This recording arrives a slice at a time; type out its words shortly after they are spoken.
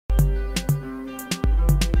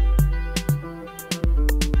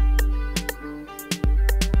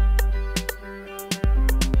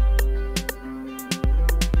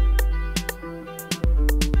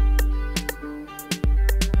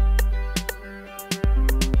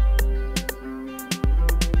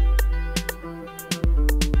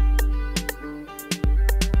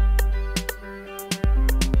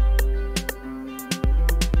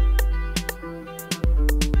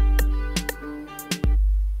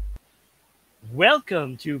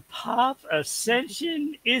Welcome to Pop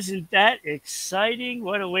Ascension. Isn't that exciting?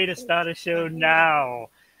 What a way to start a show now.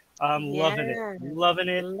 I'm loving it. Yeah, Loving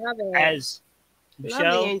it. love it. As Love the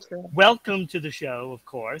Michelle, intro. welcome to the show, of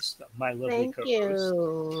course, my lovely Thank co-host.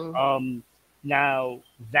 you. Um, Now,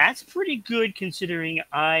 that's pretty good considering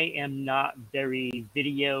I am not very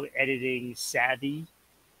video editing savvy.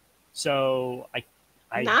 So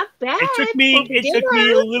I Not it took bad for me it took me a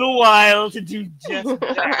beginners. little while to do just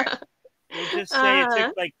that. We'll just say it took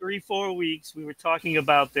uh, like 3, 4 weeks. We were talking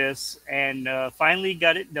about this and finally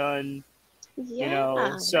got it done. yeah,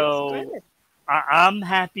 that's So good. I'm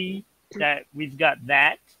happy that we've got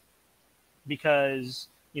that because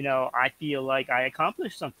I feel like I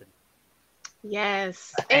accomplished something.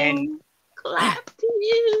 Yes, And and clap to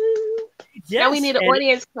you. Now we yes, need an and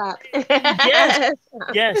audience clap. yes,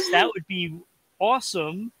 yes, that would be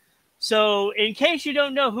awesome. So, in case you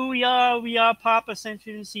don't know who we are Pop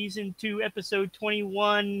Ascension Season 2, Episode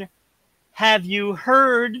 21. Have you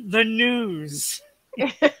heard the news?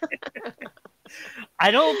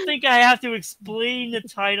 I don't think I have to explain the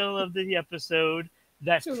title of the episode.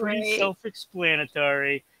 That's pretty Right. self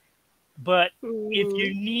explanatory. But if Mhm.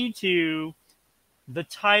 you need to, the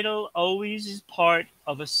title always is part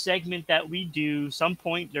of a segment that we do some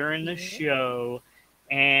point during the Yeah. show.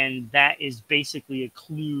 And that is basically a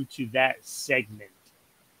clue to that segment.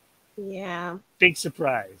 Yeah. Big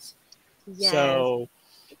surprise. Yes. So,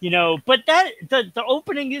 but the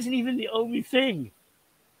opening isn't even the only thing.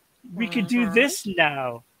 We could do Uh-huh. this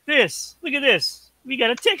now. This. Look at this. We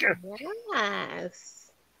got a ticker.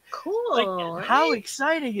 Yes. Like, Cool, how right?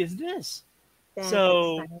 exciting is this? That's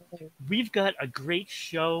So, exciting. we've got a great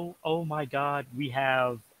show. Oh my God. We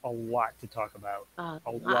have a lot to talk about. A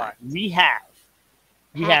A lot. lot. We have,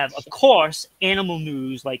 of Action. course, animal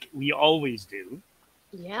news like we always do.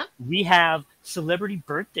 Yep. We have celebrity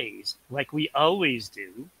birthdays like we always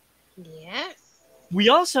do. Yes. We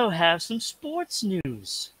also have some sports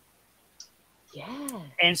news. Yeah.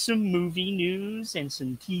 And some movie news and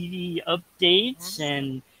some TV updates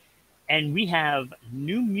and we have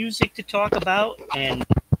new music to talk about and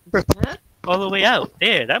Yeah. all the way out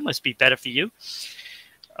there. That must be better for you.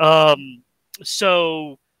 Um,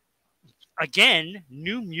 so again,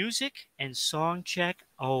 new music and song check.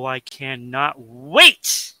 Oh, I cannot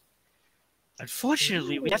wait.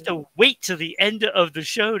 Unfortunately, we have Ooh. to wait till the end of the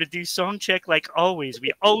show to do song check like always.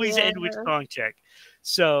 We always Yeah. end with song check.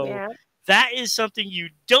 So Yeah. that is something you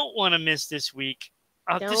don't want to miss this week.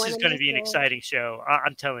 Don't This want is to going to miss be an it. exciting show.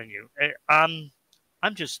 I'm telling you.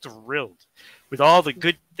 I'm just thrilled with all the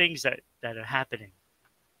good things that are happening.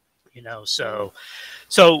 Yeah. So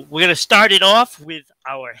we're gonna start it off with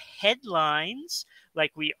our headlines,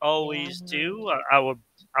 like we Yeah. always do.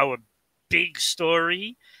 Our big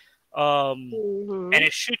story. And Mm-hmm.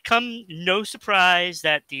 it should come no surprise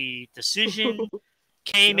that the decision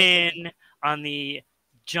came No surprise. in on the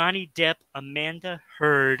Johnny Depp Amanda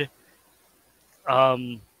Heard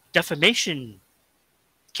defamation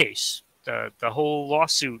case. The whole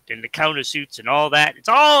lawsuit and the countersuits and all that. It's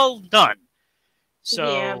all done.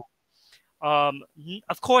 Yeah. So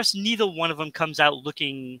of course, neither one of them comes out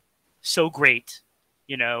looking so great.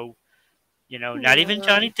 You know, not even No.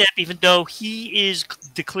 Johnny Depp, even though he is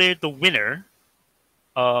declared the winner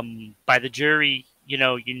by the jury,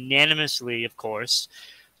 unanimously, of course,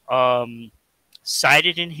 um,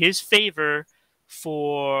 cited in his favor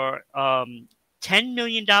for $10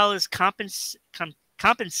 million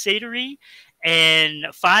compensatory and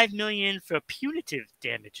 $5 million for punitive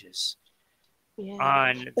damages Yeah.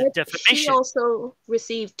 on the But she defamation. also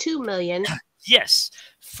received 2 million. Yes,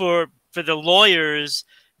 for the lawyers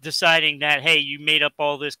deciding that hey, you made up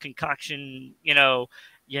all this concoction,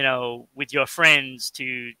 with your friends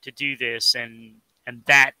to do this, and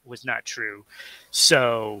that was not true.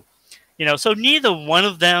 So, so neither one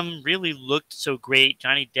of them really looked so great.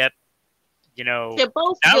 Johnny Depp, They're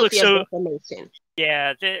both now looks guilty of so defamation.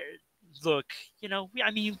 yeah. Look,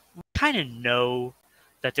 we kind of know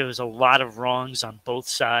that there was a lot of wrongs on both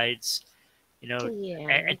sides, Yeah.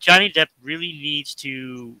 and Johnny Depp really needs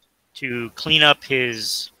to clean up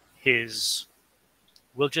his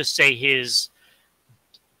we'll just say his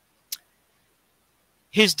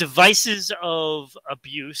devices of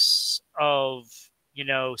abuse of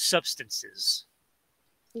substances,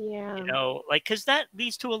 Yeah. like because that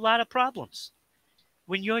leads to a lot of problems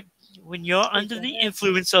when you're It under the does.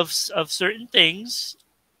 influence of certain things.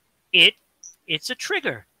 It's a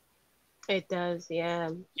trigger. It does. Yeah.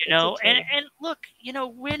 You It's a know and trigger. and look,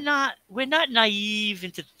 we're not naive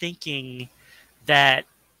into thinking that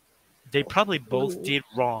they probably both Mhm. did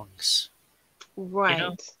wrongs, you know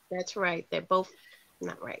Right. That's right. They're both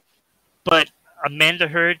not right. but Amanda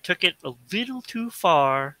Heard took it a little too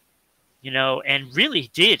far, and really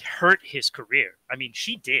did hurt his career. I mean,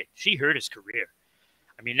 she did. She hurt his career.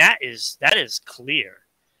 I mean, that is clear.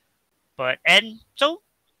 And so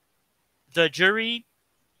the jury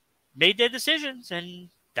made their decisions, and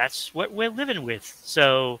that's what we're living with.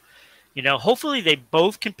 So, hopefully they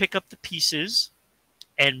both can pick up the pieces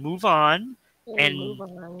and move on And move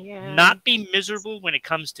and on, yeah. not be miserable when it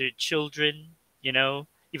comes to children,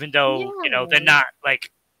 even though, they're Yeah. not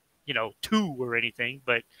like, two or anything,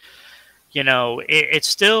 but it's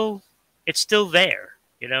still there,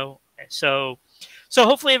 So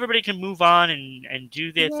hopefully everybody can move on and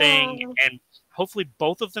do their thing, Yeah. and hopefully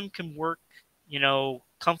both of them can work,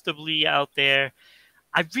 comfortably out there.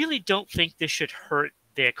 I really don't think this should hurt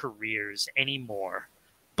their careers anymore.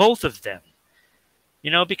 Both of them.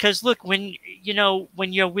 Because look, when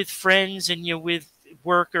you're with friends and you're with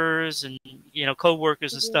workers and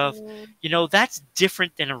co-workers and stuff, Yeah. that's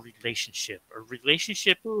different than a relationship. A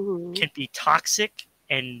relationship Mm-hmm. can be toxic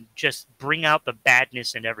and just bring out the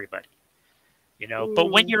badness in everybody.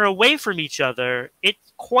 But when Mm. you're away from each other,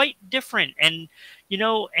 it's quite different. And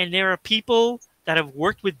there are people that have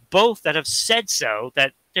worked with both that have said so,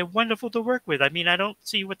 that they're wonderful to work with. I mean, I don't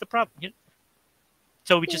see what the problem.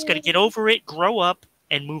 So we just got to Yeah. get over it, grow up,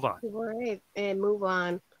 and move on. Right. And move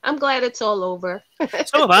on. I'm glad it's all over.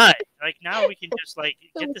 So am I. Like, now we can just like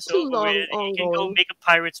It get was this too over with. long You can go ongoing. make a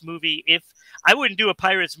Pirates movie. If I wouldn't do a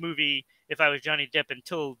Pirates movie if I was Johnny Depp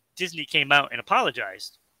until Disney came out and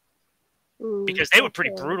apologized, because they were pretty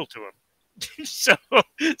Okay. brutal to him. so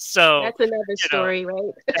That's another you know story,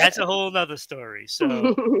 right? that's a whole nother story.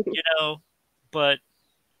 So but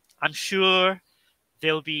I'm sure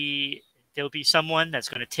there'll be someone that's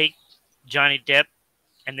going to take Johnny Depp,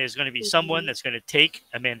 and there's going to be someone Mhm. that's going to take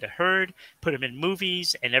Amanda Heard, put them in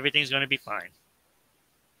movies, and everything's going to be fine.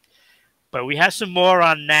 But we have some more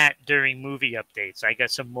on that during movie updates. I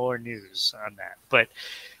got some more news on that. But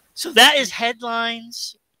so that is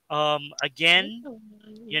headlines. Again,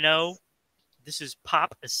 this is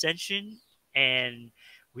Pop Ascension, and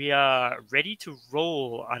we are ready to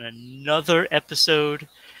roll on another episode.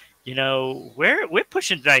 We're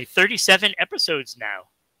pushing like 37 episodes now.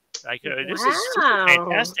 Like, this is super Wow.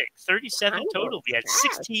 fantastic. 37 Time total. goes We had fast.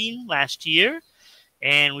 16 last year,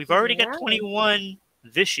 and we've already got Yeah. 21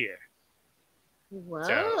 this year. So,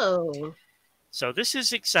 Whoa. so this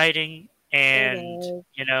is exciting, It and is.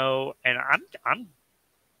 and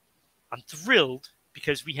I'm thrilled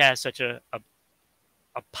because we had such a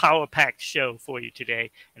power packed show for you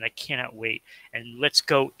today, and I cannot wait. And let's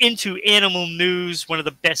go into animal news, one of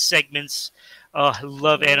the best segments. Oh, I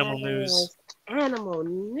love animal news. Yes. Animal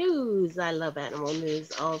news. I love animal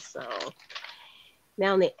news also.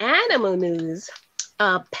 Now, in the animal news,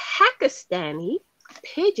 a Pakistani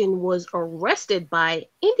pigeon was arrested by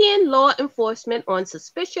Indian law enforcement on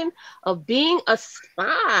suspicion of being a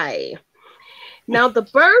spy. Now, the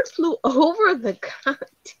bird flew over the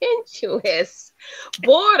contentious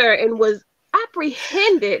border and was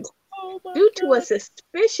apprehended Oh my due to a god.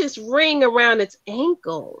 suspicious ring around its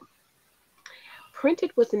ankle,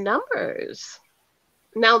 printed with numbers.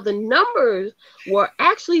 Now, the numbers were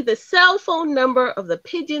actually the cell phone number of the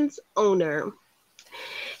pigeon's owner.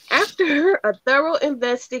 After a thorough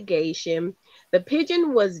investigation, the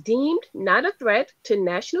pigeon was deemed not a threat to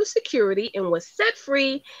national security and was set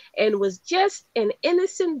free and was just an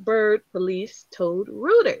innocent bird, police told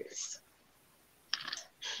Reuters.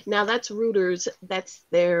 Now, that's Reuters, that's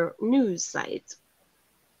their news site.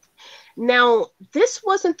 Now, this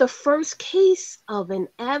wasn't the first case of an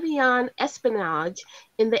avian espionage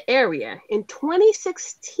in the area. In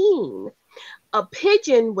 2016, a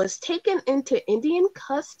pigeon was taken into Indian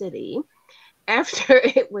custody after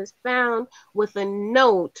it was found with a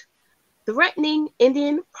note threatening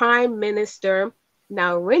Indian Prime Minister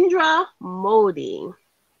Narendra Modi.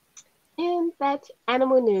 And that's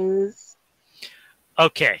animal news.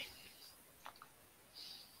 Okay.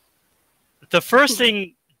 The first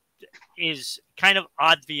thing is kind of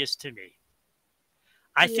obvious to me.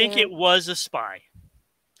 I think Yeah. it was a spy,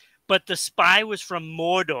 but the spy was from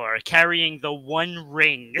Mordor, carrying the One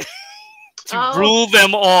Ring to Oh, rule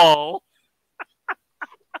them all.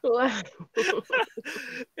 wow.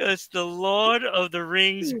 It's the Lord of the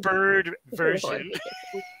Rings bird Lord. version.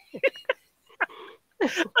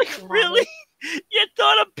 Like, Wow. really? You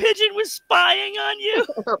thought a pigeon was spying on you?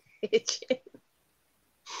 Pigeon.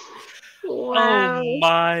 Oh Wow.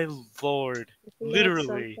 my lord. Isn't that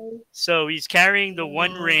Literally. something? So he's carrying the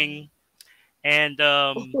One Wow. Ring, and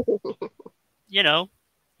you know,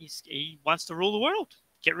 he wants to rule the world.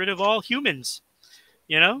 Get rid of all humans,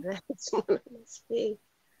 you know? That's what it must be.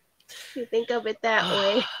 You think of it that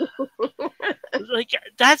way. Like,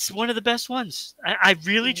 that's one of the best ones. I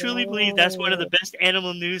really truly believe that's one of the Yes. best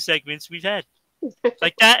animal news segments we've had.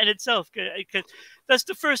 Like that in itself, because that's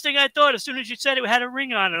the first thing I thought as soon as you said it had a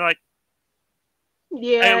ring on it. Like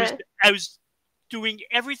I was, Yeah. I was doing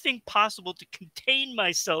everything possible to contain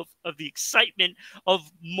myself of the excitement of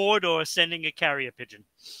Mordor sending a carrier pigeon.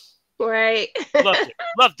 Right. Loved it,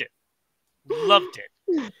 loved it, loved it.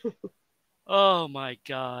 Oh my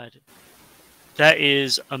god, that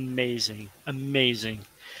is amazing, amazing.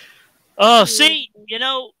 Oh, see,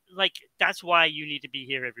 like that's why you need to be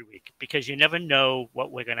here every week because you never know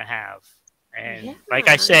what we're gonna have. And Yeah. like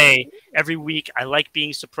I say, every week I like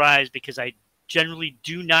being surprised because I generally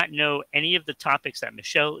do not know any of the topics that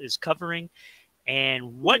Michelle is covering.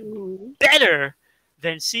 And what Mhm. better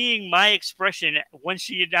than seeing my expression when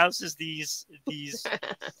she announces these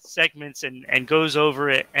segments and goes over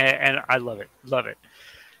it, and I love it, love it.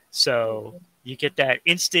 So you get that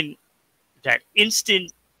instant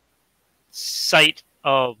sight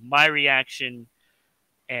of my reaction,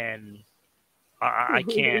 and I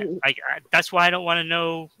can't. That's why I don't want to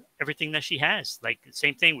know everything that she has. Like the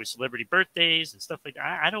same thing with celebrity birthdays and stuff like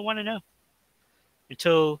that. I don't want to know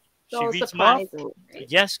until she So reads them off. surprising, right?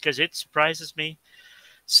 Yes, because it surprises me.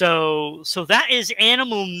 So that is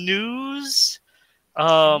animal news.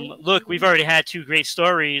 Look, we've already had two great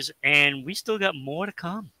stories, and we still got more to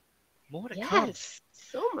come. More to come. Yes.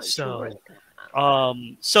 So much more to So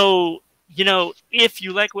come. if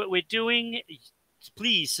you like what we're doing,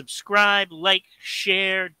 please subscribe, like,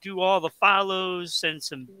 share, do all the follows, send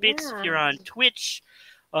some bits if Yeah. you're on Twitch.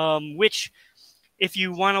 Which, if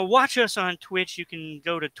you want to watch us on Twitch, you can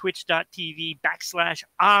go to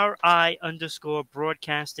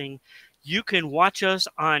twitch.tv/RI_broadcasting. You can watch us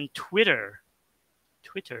on Twitter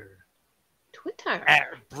Twitter.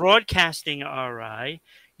 at Broadcasting RI.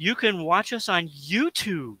 You can watch us on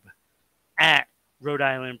YouTube at Rhode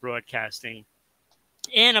Island Broadcasting.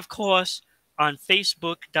 And of course, on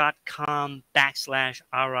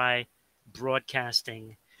Facebook.com/RI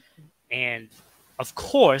Broadcasting. And of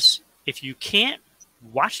course, if you can't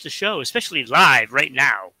watch the show, especially live right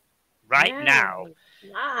Yeah. now,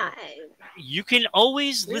 Live. you can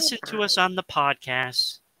always Real listen to us time. on the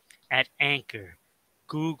podcast at Anchor,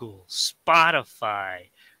 Google, Spotify,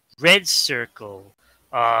 Red Circle,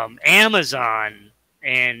 Amazon,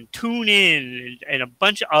 and TuneIn, and a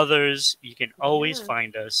bunch of others. You can always Yeah.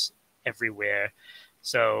 find us everywhere.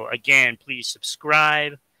 So again, please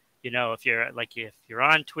subscribe. If you're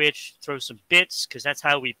on Twitch, throw some bits because that's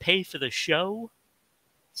how we pay for the show.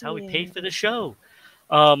 That's how we pay Yeah. for the show.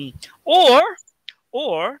 Um, or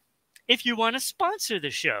if you want to sponsor the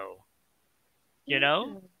show, you know,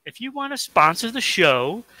 Yeah. if you want to sponsor the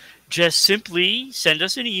show, just simply send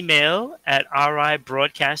us an email at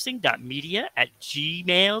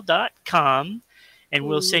ribroadcasting.media@gmail.com, and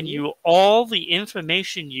we'll send Mhm. you all the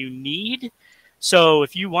information you need. So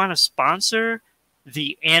if you want to sponsor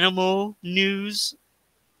the animal news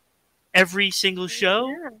every single show,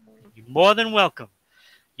 Yeah. you're more than welcome.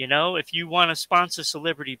 If you want to sponsor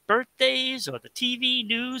celebrity birthdays or the TV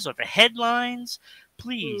news or the headlines,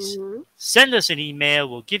 please Mhm. send us an email.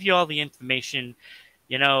 We'll give you all the information.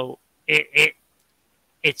 You know,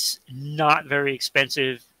 it's not very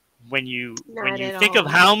expensive when you Not at think of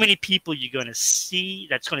all. how many people you're going to see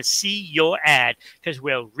that's going to see your ad, because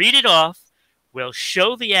we'll read it off, we'll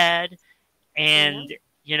show the ad, Yeah. and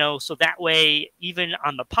so that way even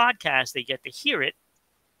on the podcast they get to hear it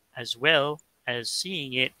as well as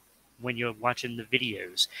seeing it when you're watching the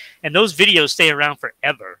videos. And those videos stay around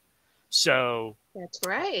forever. So That's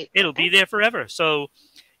right. it'll be there forever. So,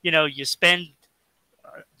 you spend,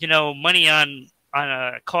 money on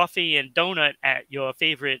a coffee and donut at your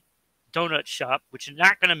favorite donut shop, which I'm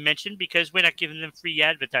not going to mention because we're not giving them free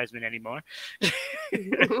advertisement anymore.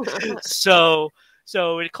 so,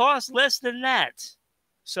 so it costs less than that.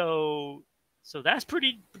 So, so that's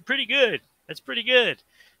pretty good. That's pretty good.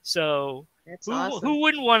 So That's who awesome. who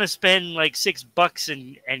wouldn't want to spend like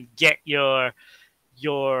 $6 and get your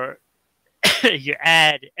your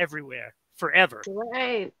ad everywhere forever?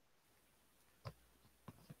 Right.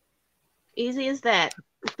 Easy as that.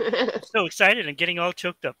 So excited and getting all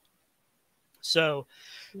choked up. So,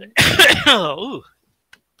 ooh,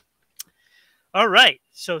 all right.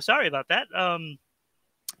 So sorry about that.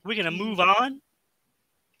 We're gonna move on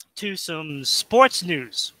to some sports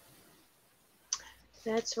news.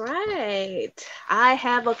 That's right. I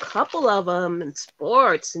have a couple of them in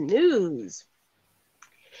sports news.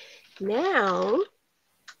 Now,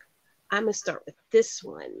 I'm going to start with this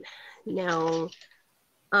one. Now,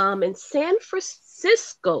 In San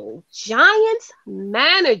Francisco, Giants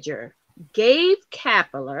manager gave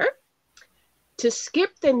Kapler to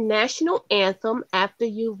skip the national anthem after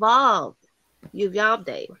Uvalde.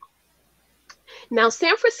 Now,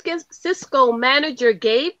 San Francisco manager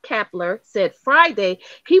Gabe Kapler said Friday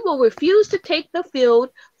he will refuse to take the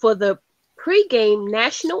field for the pregame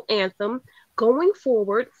national anthem going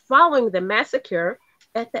forward following the massacre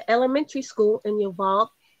at the elementary school in Uvalde,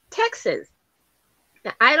 Texas.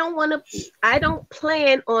 Now, I don't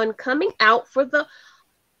plan on coming out for the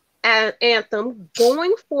anthem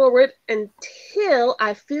going forward until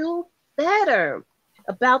I feel better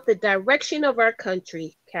about the direction of our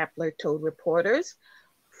country, Kapler told reporters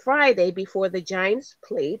Friday before the Giants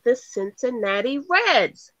played the Cincinnati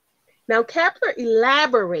Reds. Now, Kapler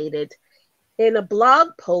elaborated in a blog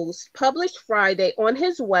post published Friday on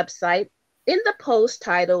his website. In the post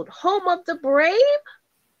titled Home of the Brave,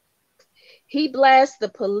 he blasts the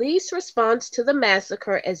police response to the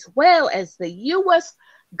massacre as well as the U.S.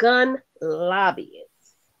 gun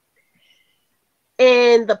lobbyists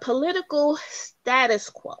and the political status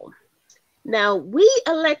quo. Now, we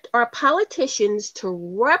elect our politicians to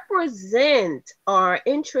represent our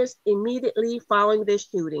interests immediately following this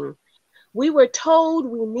shooting. We were told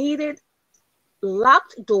we needed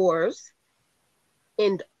locked doors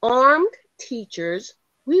and armed teachers.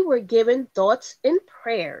 We were given thoughts and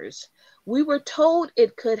prayers. We were told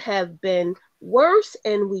it could have been worse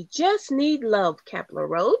and we just need love, Kapler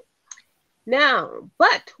wrote. Now,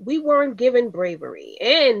 but we weren't given bravery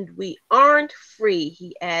and we aren't free,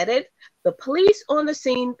 he added. The police on the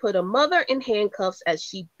scene put a mother in handcuffs as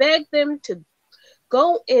she begged them to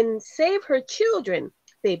go and save her children.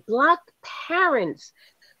 They blocked parents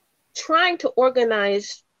trying to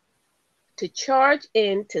organize to charge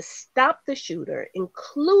in to stop the shooter,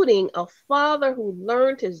 including a father who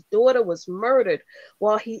learned his daughter was murdered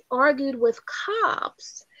while he argued with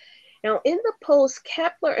cops. Now, in the post,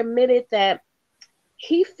 Kapler admitted that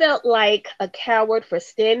he felt like a coward for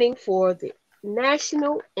standing for the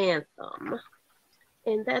national anthem.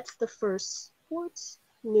 And that's the first sports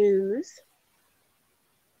news.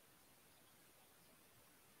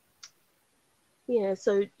 Yeah,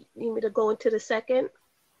 so you need me to go into the second?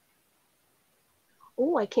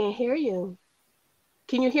 Oh, I can't hear you.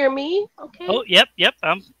 Can you hear me? Okay. Oh, yep.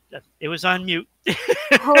 It was on mute.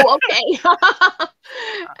 Oh, okay.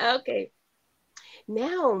 Okay.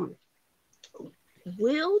 Now,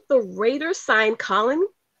 will the Raiders sign Colin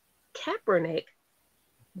Kaepernick?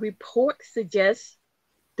 Report suggests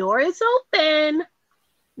door is open.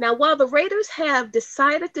 Now, while the Raiders have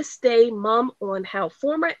decided to stay mum on how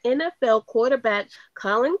former NFL quarterback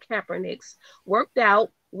Colin Kaepernick's worked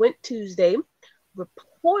out went Tuesday,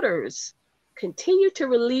 reporters continue to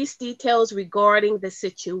release details regarding the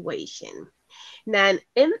situation. Now,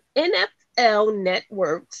 NFL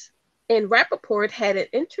Networks and Rappaport had an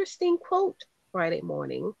interesting quote Friday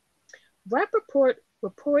morning. Rappaport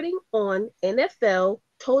reporting on NFL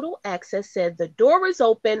Total Access said the door is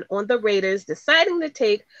open on the Raiders deciding to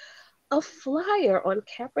take a flyer on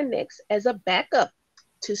Kaepernick as a backup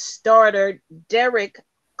to starter Derek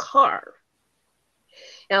Carr.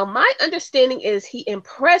 Now, my understanding is he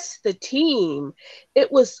impressed the team.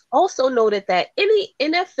 It was also noted that any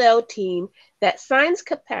NFL team that signs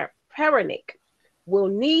Kaepernick will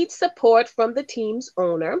need support from the team's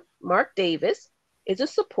owner. Mark Davis is a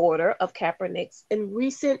supporter of Kaepernick's in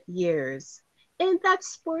recent years. And that's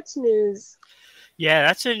sports news. Yeah,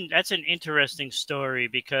 that's an interesting story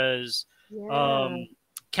because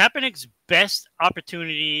Kaepernick's best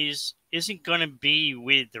opportunities isn't going to be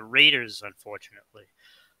with the Raiders, unfortunately.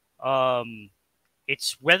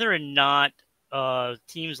 It's whether or not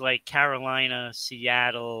teams like Carolina,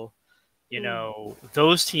 Seattle,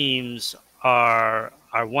 those teams are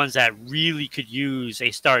ones that really could use a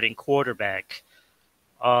starting quarterback.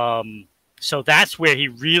 So that's where he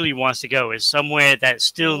really wants to go, is somewhere that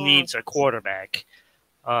still needs a quarterback.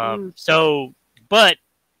 But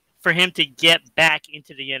for him to get back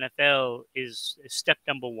into the NFL is step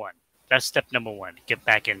number one. That's step number one, get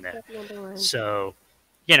back in there. So,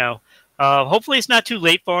 hopefully it's not too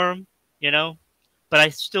late for him, but I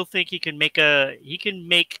still think he can make a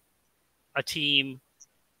team,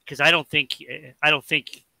 because I don't think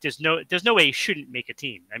there's no way he shouldn't make a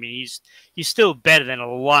team. I mean, he's still better than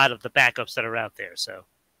a lot of the backups that are out there. So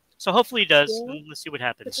hopefully he does. Yeah. Let's see what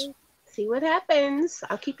happens. See what happens.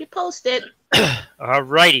 I'll keep you posted. All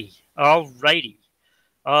righty.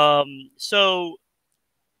 So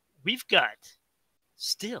we've got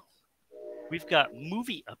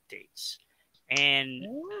movie updates, and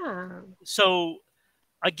so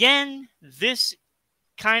again, this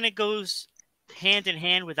kind of goes hand in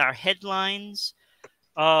hand with our headlines.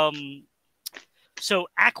 So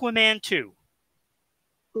Aquaman 2.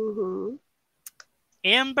 Mm-hmm.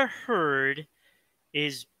 Amber Heard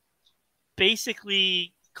is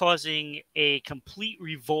basically causing a complete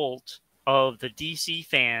revolt of the DC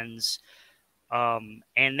fans,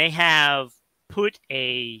 and they have put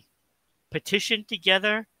a petition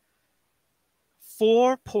together.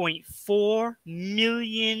 4.4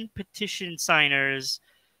 million petition signers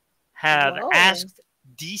have Whoa. asked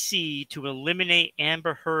DC to eliminate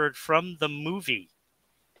Amber Heard from the movie.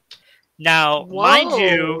 Whoa.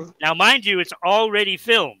 Mind you, it's already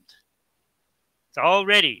filmed. It's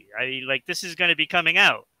already. I mean, like, this is going to be coming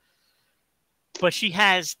out. But she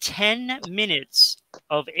has 10 minutes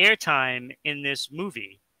of airtime in this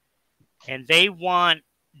movie. And they want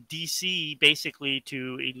DC basically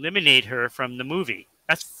to eliminate her from the movie.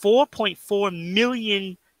 That's 4.4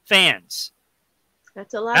 million fans.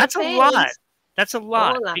 That's a lot of That's a lot. fans. That's a Whole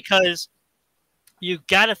lot lot. because you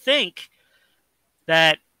got to think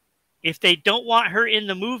that if they don't want her in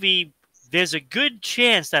the movie, there's a good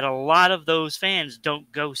chance that a lot of those fans don't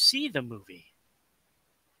go see the movie.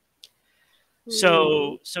 Hmm.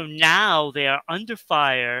 So now they are under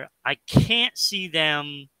fire. I can't see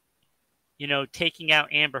them, taking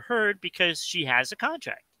out Amber Heard because she has a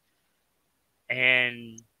contract.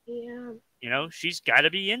 And, Yeah. she's got to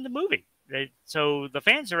be in the movie. So the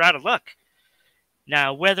fans are out of luck.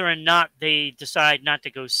 Now, whether or not they decide not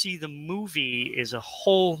to go see the movie is a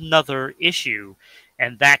whole nother issue,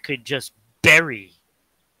 and that could just bury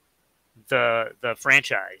the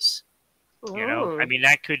franchise. I Oh. mean,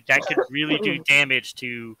 that could really do damage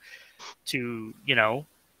to the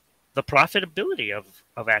profitability of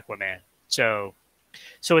Aquaman. So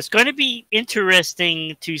it's going to be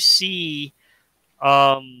interesting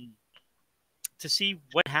um, to see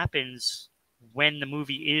what happens when the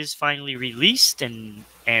movie is finally released and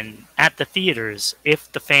at the theaters if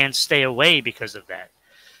the fans stay away because of that.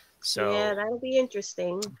 Yeah, So that'll be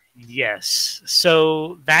interesting. yes,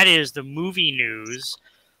 so that is the movie news.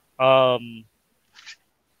 Um,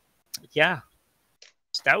 yeah,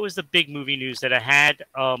 that was the big movie news that I had.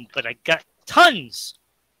 But I got tons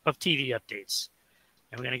of TV updates,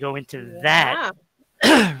 and we're gonna go into that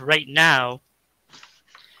Yeah. right now.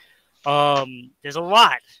 There's a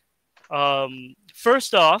lot.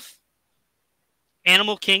 First off,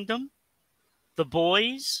 Animal Kingdom, The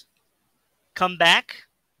Boys come back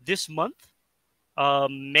this month.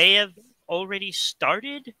 May have already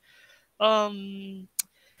started. Um,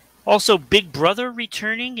 Also, Big Brother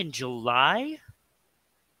returning in July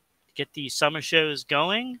to get the summer shows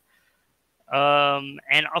going.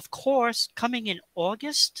 And of course, coming in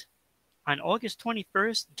August, on August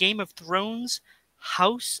 21st, Game of Thrones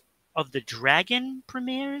House of the Dragon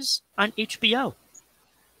premieres on HBO.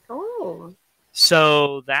 Oh,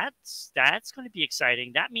 So that's going to be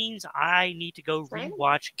exciting. That means I need to go exciting.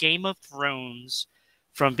 rewatch Game of Thrones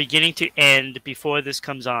from beginning to end before this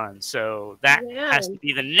comes on. So that Yeah. has to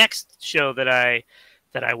be the next show that I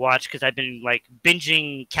watch because I've been like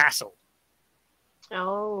binging Castle.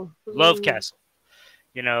 Oh. Love Mm. Castle.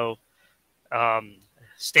 You know,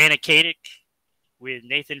 Stana Katic with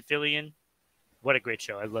Nathan Fillion. What a great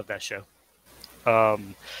show! I love that show.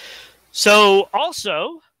 So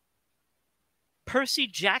also Percy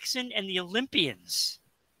Jackson and the Olympians.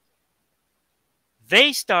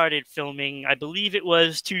 They started filming, I believe it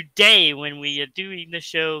was today when we are doing the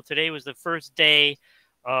show. Today was the first day.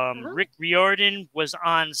 Oh. Rick Riordan was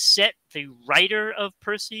on set, the writer of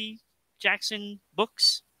Percy Jackson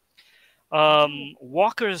books.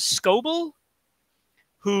 Walker Scoble,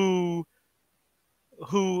 who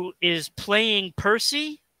is playing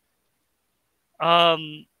Percy.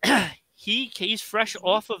 He's fresh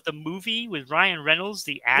off of the movie with Ryan Reynolds,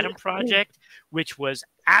 The Adam Project, which was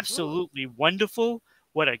absolutely wonderful.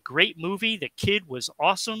 What a great movie. The kid was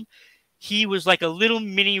awesome. He was like a little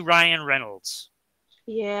mini Ryan Reynolds.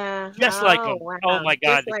 Yeah. Just like Oh, him. Oh wow. my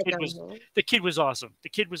God, Just like them. the kid was awesome. The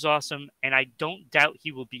kid was awesome, and I don't doubt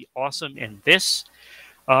he will be awesome in this.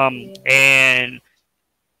 Yeah. And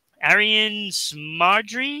Arian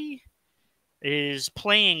Smartry is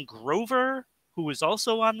playing Grover, who was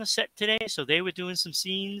also on the set today. So they were doing some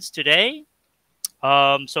scenes today.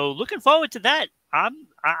 So looking forward to that.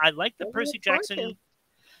 I like the Percy Jackson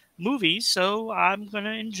movies, so I'm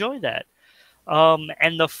gonna enjoy that.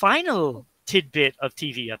 And the final tidbit of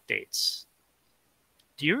TV updates.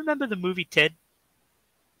 Do you remember the movie Ted?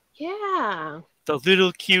 Yeah. The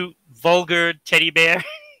little cute vulgar teddy bear.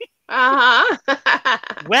 Uh-huh.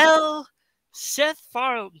 Well, Seth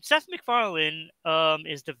MacFarlane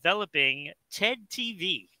is developing TED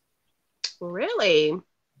TV. Really?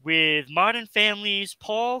 with Modern Family's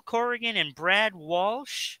Paul Corrigan and Brad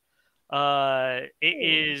Walsh.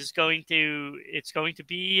 It's going to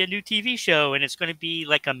be a new TV show, and it's going to be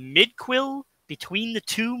like a midquill between the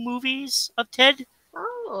two movies of Ted.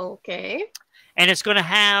 Oh, okay. And it's going to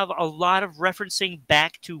have a lot of referencing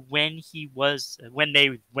back to when they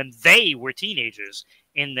were teenagers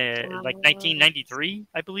in the like 1993,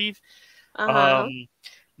 I believe. Uh-huh.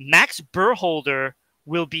 Max Burholder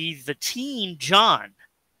will be the teen John.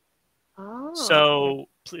 Oh. So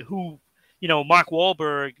who, Mark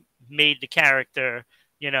Wahlberg made the character,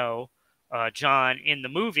 John in the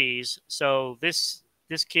movies. So this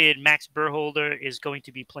kid Max Burholder is going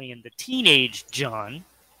to be playing the teenage John.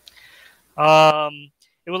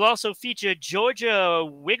 It will also feature Georgia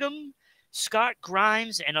Wiggum, Scott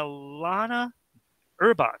Grimes, and Alana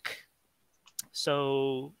Urbach.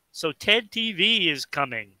 So Ted TV is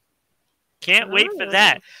coming. Can't wait for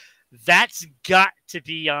that. That's got to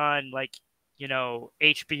be on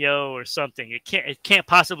HBO or something. It can't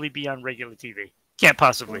possibly be on regular TV. Can't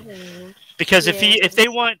possibly. Because if they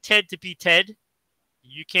want Ted to be Ted,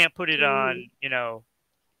 you can't put it on,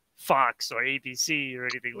 Fox or ABC or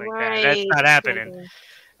anything like that. That's not happening.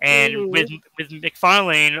 And with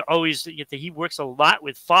McFarlane, always he works a lot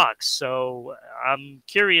with Fox, so I'm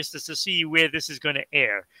curious to see where this is going to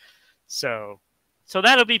air. So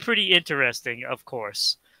that'll be pretty interesting, of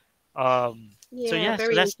course. Very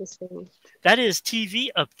interesting. That is TV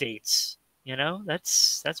updates.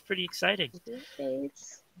 That's pretty exciting.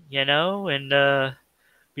 And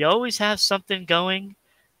we always have something going.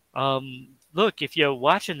 Look, if you're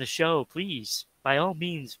watching the show, please, by all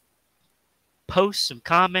means, post some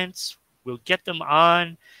comments. We'll get them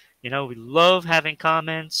on. We love having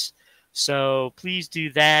comments. So please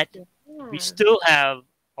do that. Yeah. We still have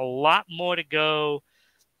a lot more to go.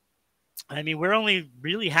 I mean, we're only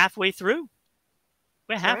really halfway through.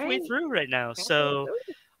 We're halfway through right now. So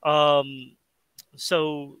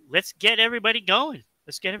let's get everybody going.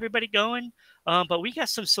 But we got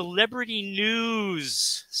some celebrity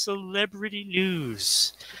news.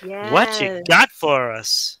 Yes. What you got for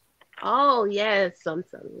us? Oh, yes, some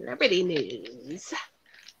celebrity news.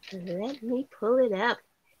 Let me pull it up.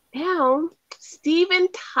 Now, Steven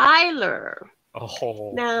Tyler.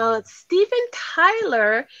 Oh. Now, Steven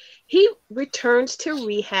Tyler, he returns to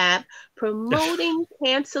rehab, promoting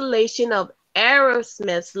cancellation of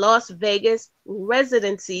Aerosmith's Las Vegas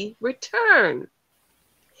residency return.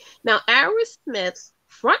 Now, Aerosmith's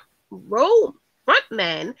frontman,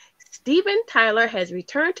 Steven Tyler, has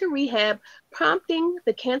returned to rehab, prompting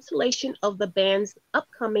the cancellation of the band's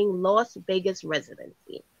upcoming Las Vegas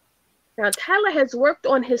residency. Now, Tyler has worked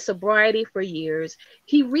on his sobriety for years.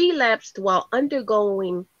 He relapsed while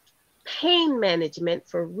undergoing pain management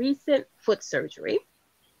for recent foot surgery.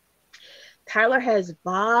 Tyler has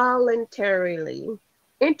voluntarily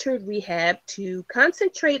entered rehab to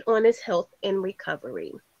concentrate on his health and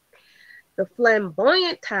recovery. The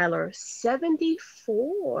flamboyant Tyler,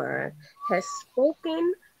 74, has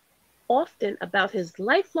spoken often about his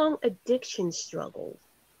lifelong addiction struggles.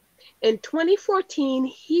 In 2014,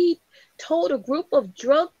 he told a group of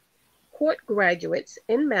drug court graduates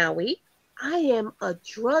in Maui, "I am a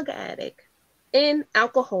drug addict and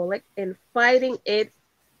alcoholic and fighting it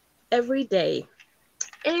every day."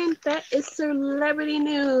 And that is celebrity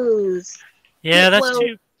news. Yeah,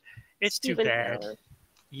 it's too bad. Tyler.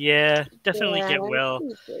 Yeah, definitely get well.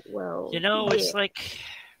 It's like,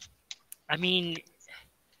 I mean,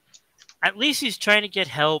 at least he's trying to get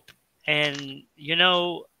help. And,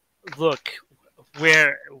 look,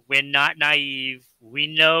 we're not naive. We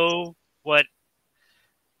know what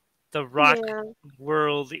the rock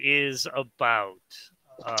world is about.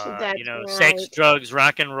 Sex, drugs,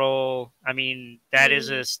 rock and roll. I mean, that is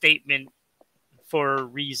a statement for a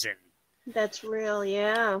reason. That's real,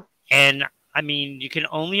 yeah. And I mean, you can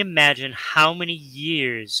only imagine how many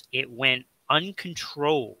years it went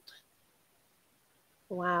uncontrolled.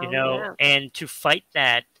 Wow. And to fight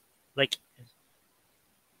that,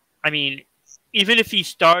 I mean, even if he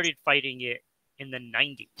started fighting it in the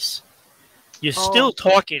 90s, you're still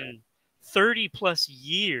talking 30 plus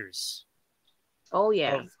years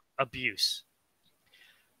of abuse.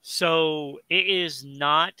 So it's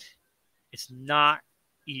not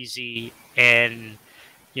easy. And,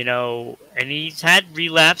 and he's had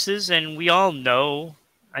relapses, and we all know,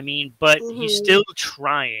 I mean, but he's still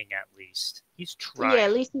trying, at least. He's trying. Yeah,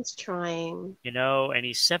 at least he's trying. And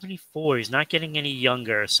he's 74. He's not getting any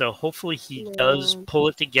younger. So hopefully he does pull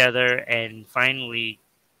it together and finally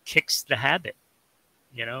kicks the habit,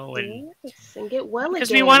 and get well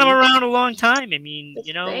because again. we want him around a long time. I mean,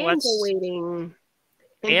 waiting.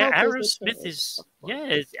 and help his Aerosmith return, is of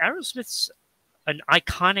course. yeah, Aerosmith's an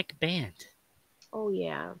iconic band, Oh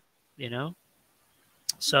yeah. you know.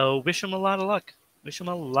 So wish him a lot of luck. Wish him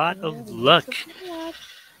a lot Yeah, of lots luck. of luck.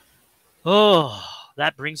 Oh,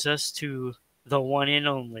 that brings us to the one and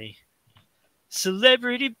only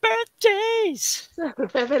celebrity birthdays.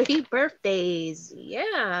 Celebrity birthdays. Yeah,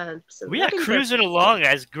 We are celebrity cruising birthdays. along.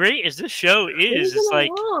 As great as this show is, Cruising it's like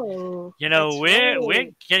along.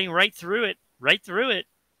 we're getting right through it, right through it.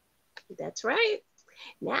 That's right.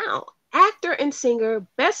 Now, actor and singer,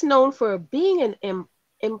 best known for being an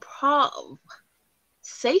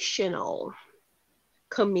improvisational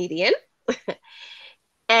comedian.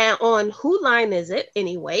 And on Who Line Is It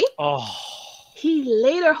Anyway? Oh, He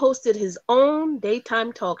later hosted his own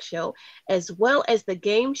daytime talk show, as well as the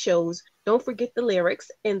game shows Don't Forget the Lyrics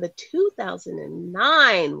and the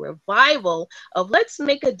 2009 revival of Let's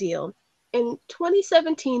Make a Deal. In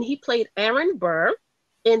 2017, he played Aaron Burr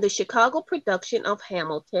in the Chicago production of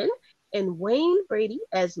Hamilton and Wayne Brady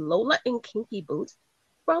as Lola in Kinky Boots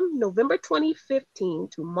from November 2015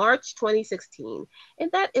 to March 2016. And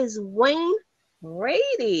that is Wayne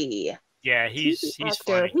Brady. yeah, TV he's actor.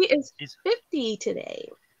 funny. He is He's 50 today.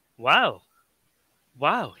 wow,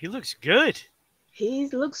 wow. He looks good. He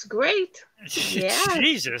looks great. Yes.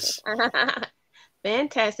 Jesus.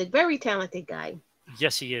 Fantastic. Very talented guy.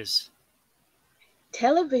 Yes, he is.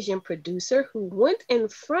 Television producer who went in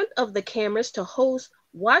front of the cameras to host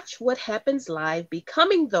Watch What Happens Live,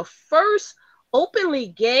 becoming the first openly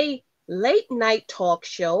gay late night talk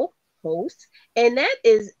show host. And that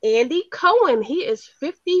is Andy Cohen. He is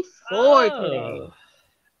 54 today. Oh,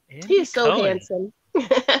 He Andy is so Cohen.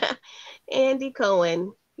 handsome. Andy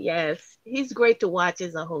Cohen. Yes, he's great to watch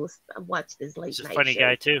as a host. I've watched his late He's a night funny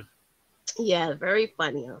guy show. too. Yeah, very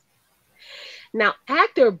funny. Now,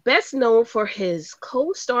 actor best known for his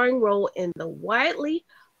co-starring role in the widely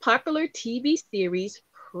popular TV series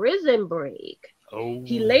Prison Break. Oh,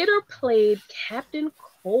 He later played Captain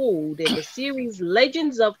Cold in the series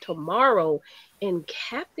Legends of Tomorrow and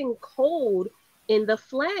Captain Cold in The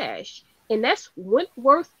Flash. And that's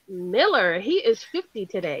Wentworth Miller. He is 50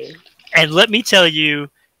 today. and let me tell you,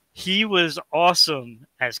 he was awesome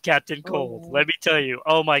as Captain Cold. Oh, Let me tell you.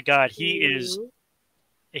 Oh my God, yeah.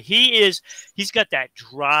 he's got that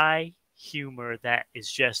dry humor that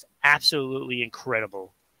is just absolutely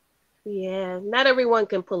incredible. Yeah, not everyone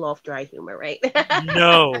can pull off dry humor, right?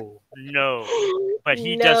 No, no, but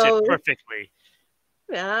he does it No. perfectly.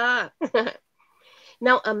 Ah.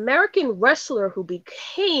 Now, American wrestler who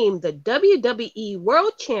became the WWE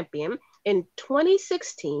World Champion in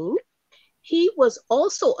 2016, he was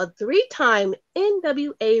also a three-time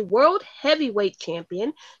NWA World Heavyweight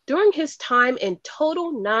Champion during his time in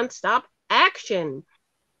Total Nonstop Action,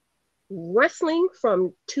 wrestling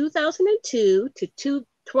from 2002 to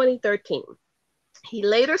 2013. He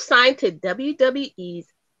later signed to WWE's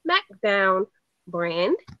SmackDown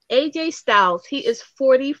brand. AJ Styles, he is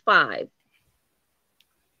 45.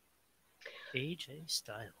 AJ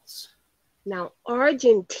Styles. Now,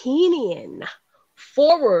 Argentinian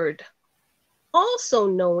forward, also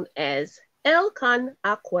known as Elkan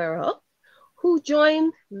Aguero, who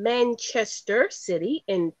joined Manchester City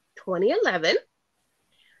in 2011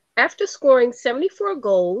 after scoring 74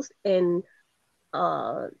 goals in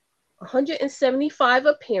 175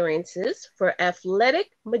 appearances for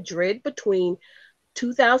Athletic Madrid between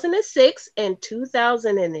 2006 and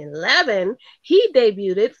 2011. He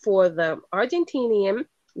debuted for the Argentinian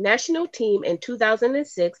national team in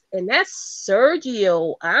 2006, and that's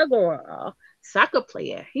Sergio Aguero, soccer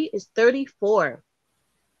player. He is 34.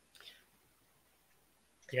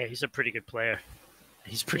 Yeah, he's a pretty good player.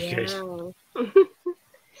 He's pretty good. Yeah.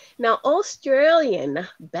 Now, Australian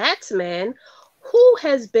batsman who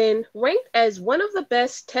has been ranked as one of the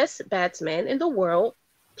best test batsmen in the world,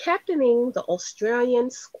 captaining the Australian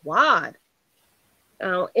squad.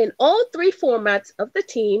 In all three formats of the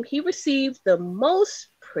team, he received the most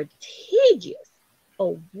prestigious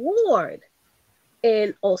award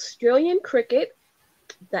in Australian cricket,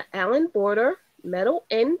 the Allan Border Medal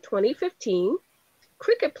in 2015.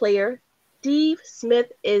 Cricket player Steve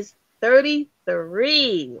Smith is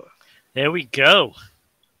 33. There we go.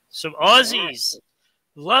 Some Aussies.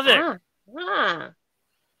 Love it.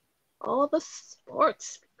 All the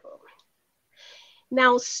sports people.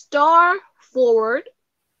 Now, star forward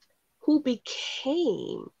who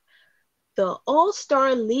became the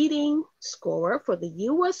all-star leading scorer for the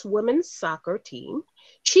U.S. women's soccer team.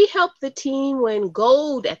 She helped the team win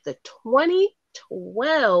gold at the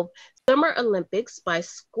 2012 Summer Olympics by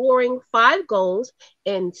scoring 5 goals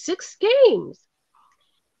in 6 games.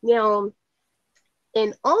 Now,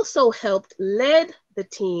 and also helped lead the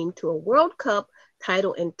team to a World Cup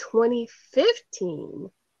title in 2015.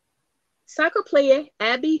 Soccer player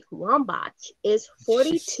Abby Wambach is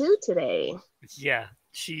 42 today. Yeah,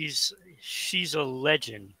 she's a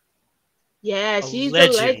legend. Yeah, A she's a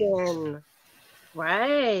legend. legend.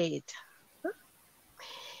 Right.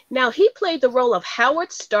 Now, he played the role of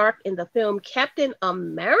Howard Stark in the film Captain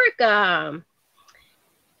America,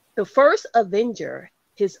 the first Avenger.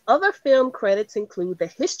 His other film credits include The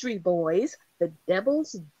History Boys, The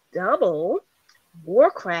Devil's Double,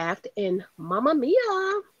 Warcraft, and Mamma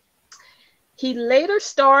Mia. He later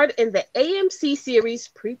starred in the AMC series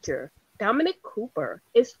Preacher. Dominic Cooper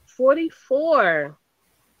is 44.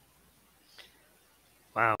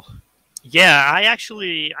 Wow. Yeah, I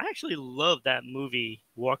actually love that movie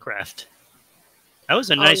Warcraft. That was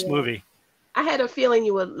a Oh, nice yeah. movie. I had a feeling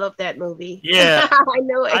you would love that movie. Yeah, I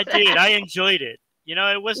know I it. did. I enjoyed it.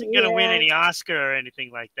 It wasn't going to win Yeah. any Oscar or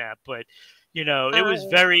anything like that, but it was Uh,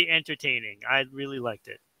 very entertaining. I really liked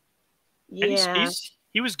it. And yeah.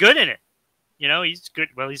 he was good in it. He's good.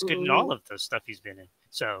 Well, he's good in all Mm, of the stuff he's been in.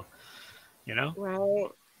 So, you know.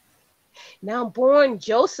 right. Now born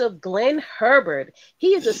Joseph Glenn Herbert,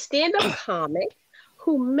 he is a stand-up comic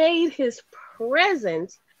who made his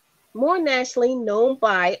presence more nationally known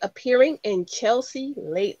by appearing in Chelsea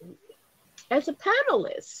lately as a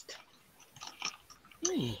panelist.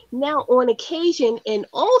 Hmm. Now, on occasion, and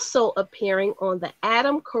also appearing on the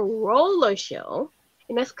Adam Carolla show,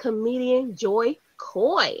 and that's comedian Joy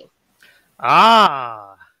Coy.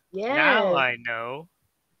 Ah, now Yes, I know.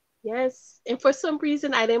 yes. And for some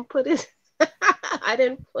reason, I didn't put his, I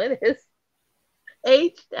didn't put his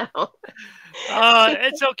age down.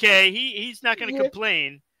 It's okay. He's not going to Yeah.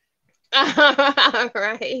 complain.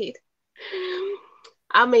 Right.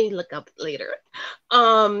 I may look up later.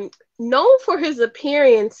 Um, Known for his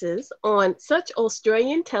appearances on such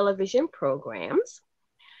Australian television programs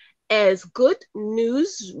as Good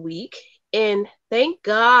News Week and Thank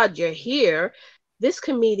God You're Here, this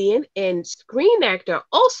comedian and screen actor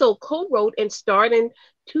also co-wrote and starred in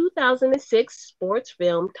 2006 sports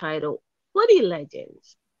film titled Footy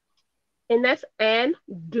Legends. And that's Anne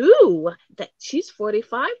Dew. That she's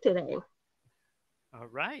 45 today. All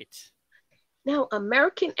right. Now,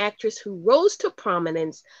 American actress who rose to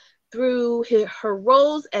prominence through her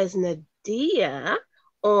roles as Nadia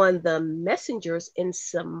on The Messengers and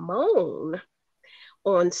Simone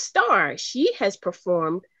on Star. She has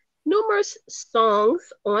performed numerous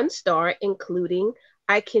songs on Star, including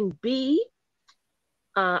I Can Be,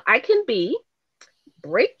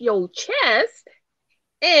 Break Your Chest,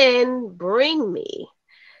 and Bring Me.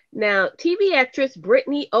 Now, TV actress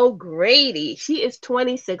Brittany O'Grady, she is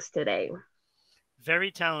 26 today.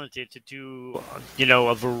 Very talented to do,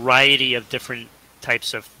 a variety of different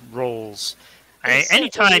types of roles. It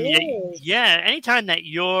Anytime, certainly is. yeah, anytime that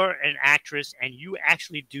you're an actress and you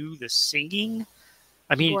actually do the singing,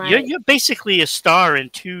 I mean, you're Right. you're basically a star in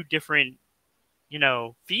two different,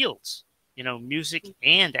 fields, music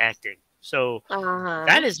and acting. So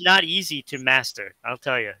that Uh-huh. is not easy to master. I'll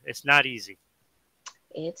tell you, it's not easy.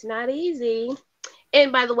 It's not easy.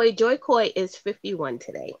 And by the way, Joy Coy is 51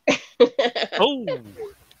 today. Oh,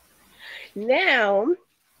 Now,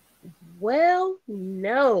 well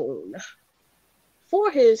known for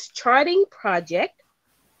his charting project,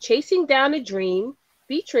 Chasing Down a Dream,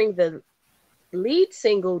 featuring the lead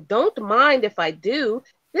single Don't Mind If I Do,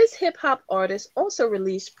 this hip hop artist also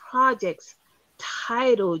released projects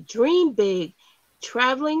titled Dream Big,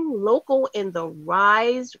 Traveling Local, and The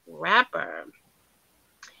Rise Rapper.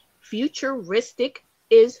 Futuristic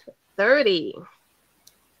is 30.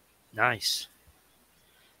 nice.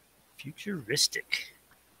 Futuristic.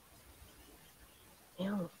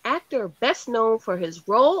 Actor best known for his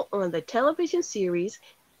role on the television series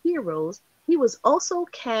Heroes, he was also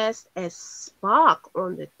cast as Spock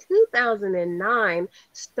on the 2009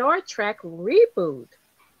 Star Trek reboot.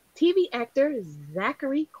 TV actor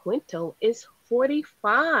Zachary Quinto is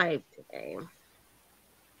 45 today.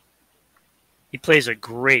 He plays a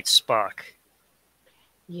great Spock.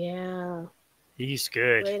 Yeah, He's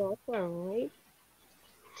good. great actor, right?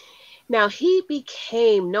 Now, he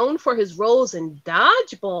became known for his roles in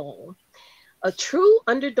Dodgeball, a true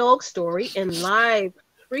underdog story, and Live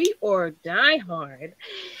Free or Die Hard.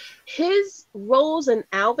 His roles in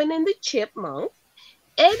Alvin and the Chipmunks,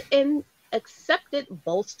 Ed and Accepted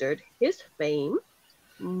bolstered his fame.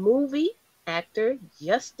 Movie actor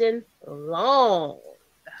Justin Long.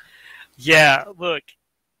 Yeah, look,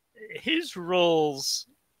 his roles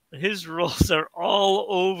his roles are all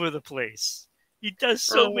over the place. He does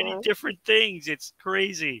so many Uh, different things. It's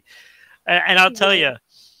crazy. And I'll tell yeah. you,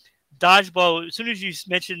 dodgeball. As soon as you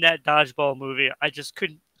mentioned that dodgeball movie, I just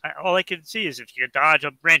couldn't. All I could see is if you can dodge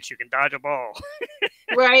a wrench, you can dodge a ball.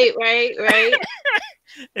 Right, right, right.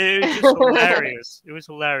 It was just hilarious. It was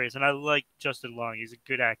hilarious, and I like Justin Long. He's a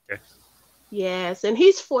good actor. Yes, and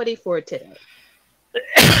he's 44 today.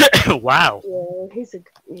 Wow.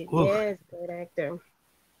 Yeah, Ooh. a good actor.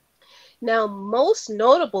 Now, most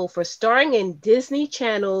notable for starring in Disney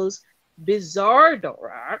Channel's Bizarre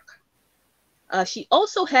Rock, she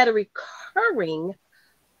also had a recurring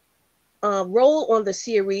role on the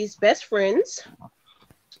series Best Friends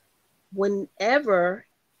whenever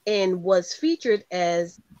and was featured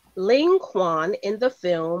as Ling Quan in the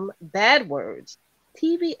film Bad Words.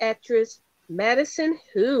 TV actress Madison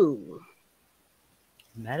Who.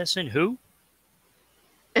 Madison who?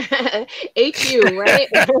 HU, right?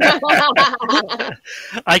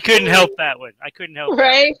 I couldn't help that one. I couldn't help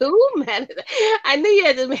right? Who? Madison? I knew you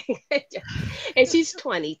had to make it. And she's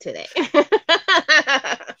 20 today. She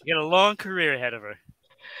got a long career ahead of her.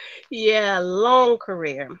 Yeah, long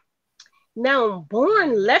career. Now,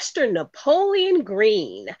 born Lester Napoleon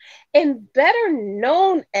Green, and better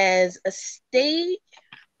known as a stage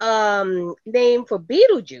name for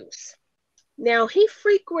Beetlejuice. Now, he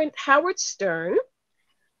frequent Howard Stern.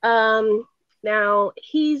 Now,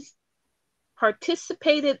 he's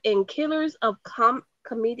participated in Killers of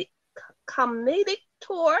Comedic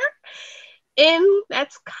Tour, and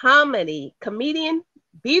that's comedy. Comedian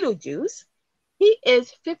Beetlejuice. He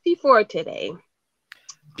is 54 today.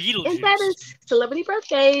 Beetlejuice. And that is celebrity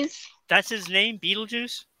birthdays. That's his name,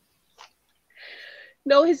 Beetlejuice?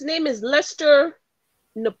 No, his name is Lester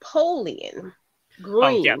Napoleon Green.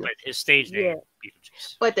 Oh, yeah, but his stage name,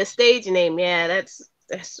 Beetlejuice. But the stage name, yeah, that's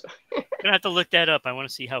I'm gonna have to look that up. I want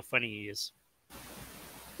to see how funny he is.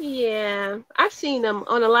 Yeah, I've seen him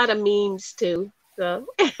on a lot of memes too. So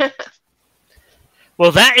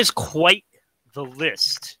well, that is quite the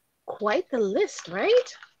list. Quite the list,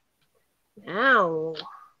 right? Now,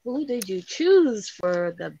 who did you choose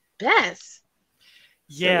for the best?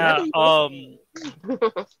 Yeah,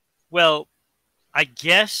 well, I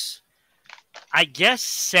guess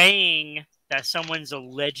saying that someone's a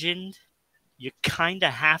legend, you kind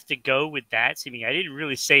of have to go with that. I mean, I didn't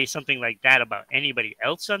really say something like that about anybody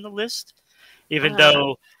else on the list, even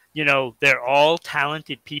though, you know, they're all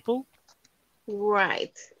talented people.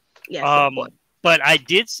 Right. Yes, of course. But I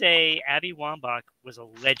did say Abby Wambach was a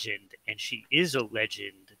legend, and she is a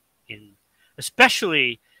legend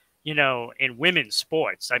especially, you know, in women's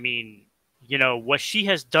sports. I mean, you know, what she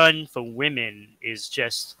has done for women is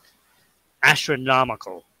just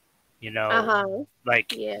astronomical, you know.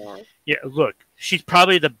 Like, yeah, look, she's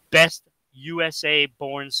probably the best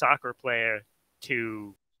USA-born soccer player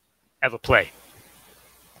to ever play.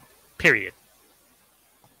 Period.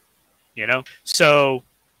 You know? So,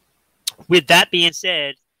 with that being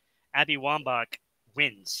said, Abby Wambach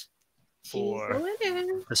wins for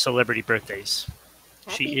the celebrity birthdays.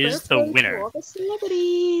 She is the winner. To all the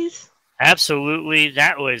celebrities. Absolutely.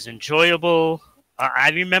 That was enjoyable.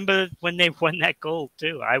 I remember when they won that gold,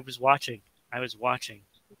 too. I was watching.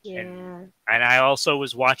 Yeah. And I also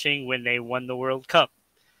was watching when they won the World Cup,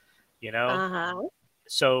 you know?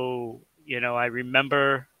 So, you know, I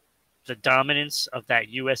remember the dominance of that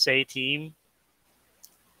USA team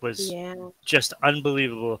was just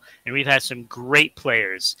unbelievable. And we've had some great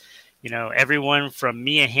players, you know, everyone from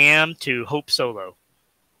Mia Hamm to Hope Solo,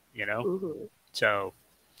 you know. So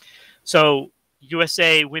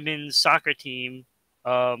USA women's soccer team,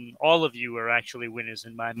 all of you are actually winners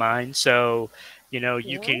in my mind. So, you know,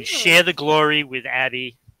 you can share the glory with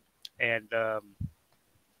Abby, and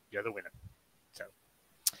you're the winner. So,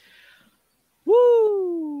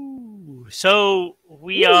 woo! So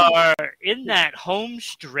we are in that home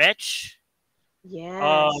stretch.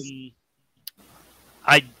 Yes.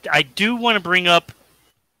 I do want to bring up,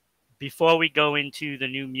 before we go into the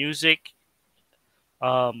new music,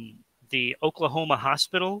 the Oklahoma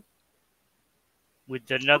hospital with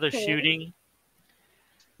another shooting.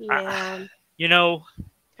 Yeah. You know,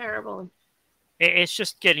 terrible. It's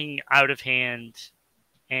just getting out of hand.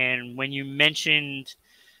 And when you mentioned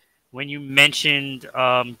Gabe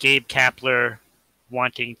Kapler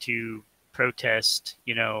wanting to protest,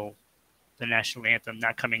 you know, the national anthem,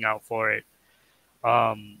 not coming out for it,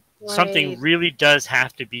 something really does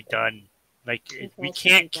have to be done. Like, we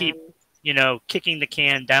can't keep, you know, kicking the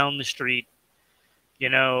can down the street, you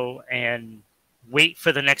know, and wait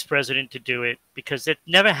for the next president to do it, because it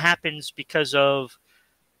never happens because of,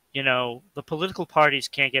 you know, the political parties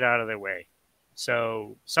can't get out of their way.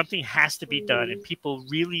 So something has to be done, and people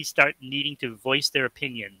really start needing to voice their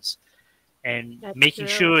opinions, and making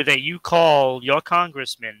sure that you call your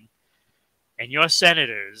congressman and your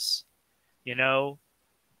senators, you know,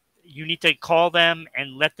 you need to call them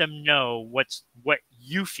and let them know what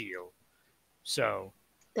you feel. So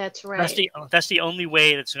That's right. that's the only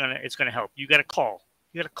way it's gonna help. You got to call.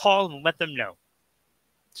 You got to call and let them know.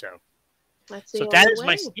 So That's so the that only is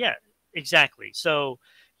my way. yeah, exactly. So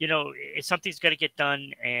something's got to get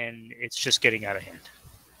done, and it's just getting out of hand.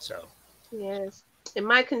 So Yes. And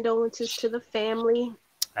my condolences to the family,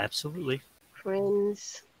 absolutely.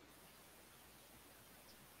 friends.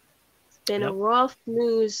 It's been a Yep. rough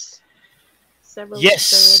news several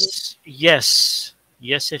weeks already.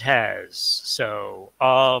 Yes, it has. So,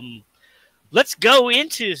 let's go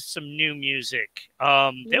into some new music.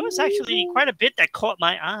 There was actually Mhm. quite a bit that caught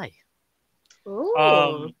my eye. Oh.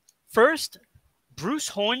 Um, First, Bruce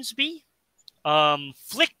Hornsby,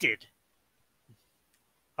 Flicted.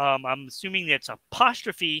 I'm assuming that's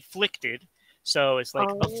apostrophe flicted, so it's like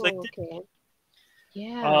Oh, afflicted. okay.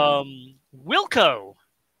 Yeah. Wilco.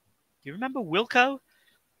 Do you remember Wilco? Who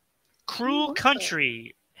Cruel was that?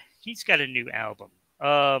 Country. He's got a new album.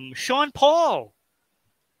 Sean Paul.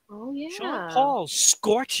 Oh, Sean yeah. Paul,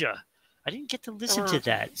 Scorcher. I didn't get to listen Uh, to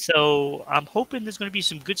that, so I'm hoping there's going to be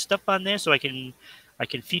some good stuff on there, so I can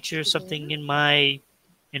feature something yeah. in my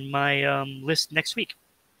list next week.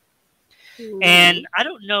 Hmm. And I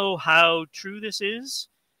don't know how true this is.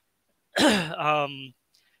 um,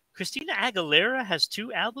 Christina Aguilera has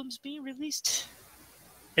two albums being released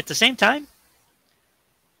at the same time.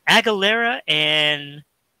 Aguilera and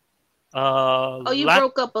Oh, you La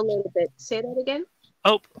broke up a little bit. Say that again.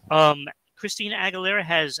 oh Christina Aguilera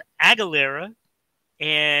has Aguilera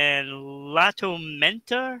and La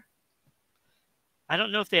Tormenta. I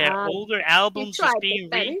don't know if they had Uh, older you albums just tried the being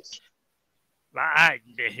Spanish.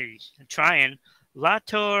 I'm trying. La Yeah.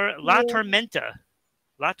 Tormenta.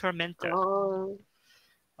 La Tormenta. Oh.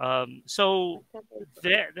 So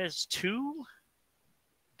there's two.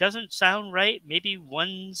 Doesn't sound right. Maybe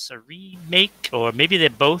one's a remake, or maybe they're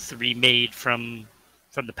both remade from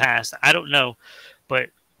the past. I don't know, but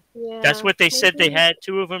that's Yeah. what they said. They Maybe. had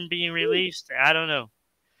two of them being Hmm. released. I don't know.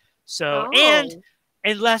 So Oh.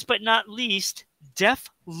 and last but not least, Def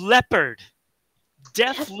Leppard.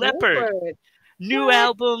 Def Def Leppard, Leppard. new What?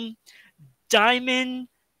 album, Diamond,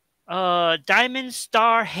 Diamond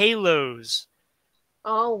Star Halos,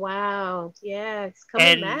 Oh, wow. Yeah, it's coming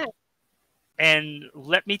and back.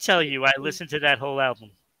 let me tell you, I listened to that whole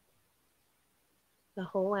album, The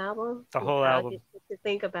whole album? the whole I'll album. get to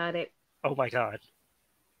think about it. Oh my god,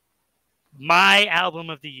 my album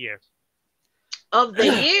of the year, Of the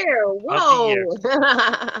year. of the year,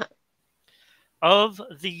 Whoa. of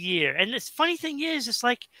the year. And this funny thing is, it's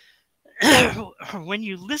like when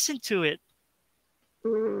you listen to it,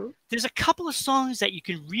 Mhm. there's a couple of songs that you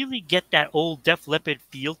can really get that old Def Leppard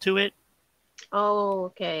feel to it, Oh,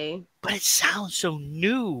 okay. but it sounds so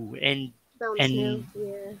new Sounds new. and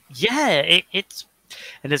Yeah. yeah, it's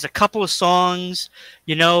and there's a couple of songs,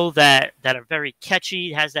 that are very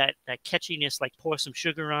catchy. It has that catchiness, like "Pour Some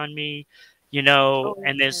Sugar on Me," Oh,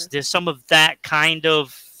 and yeah. there's some of that kind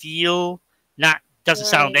of feel. Not doesn't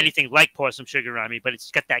sound Right. anything like "Pour Some Sugar on Me," but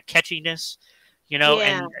it's got that catchiness, Yeah.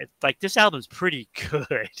 and like this album's pretty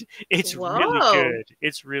good. It's really Whoa. good.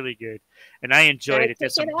 It's really good, and I Gotta enjoyed it. check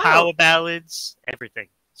There's it some out. power ballads, everything.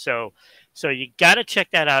 So you got to check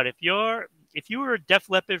that out if you were a Def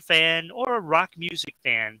Leppard fan or a rock music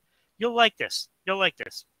fan, you'll like this. You'll like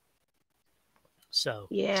this. So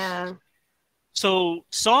Yeah. so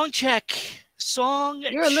song check. Song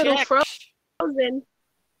You're a little check. frozen.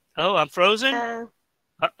 Oh, I'm frozen. Uh,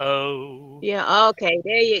 Uh-oh. yeah. Okay.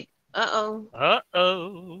 There you. Uh-oh.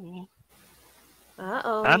 Uh-oh. I'm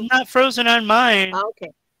Uh-oh. not frozen on mine.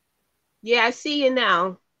 Okay. Yeah, I see you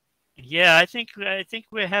now. Yeah, I think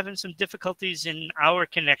we're having some difficulties in our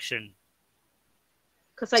connection.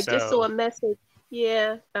 Because I just saw So a message.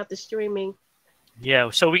 Yeah, about the streaming. yeah,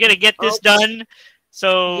 so we got to get this Okay. done.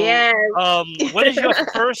 So, Yes. what is your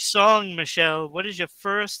first song, Michelle? What is your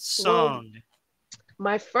first Well, song?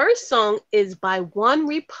 my first song is by One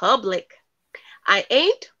Republic. I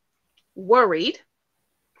Ain't Worried,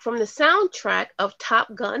 from the soundtrack of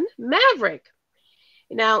Top Gun Maverick.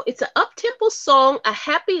 Now, it's an up-tempo song, a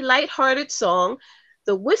happy, lighthearted song.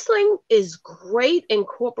 The whistling is great,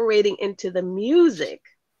 incorporating into the music.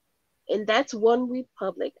 And that's One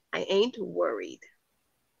Republic. I Ain't Worried.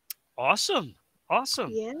 Awesome, awesome.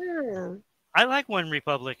 Yeah. I like One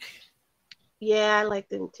Republic, Yeah, I like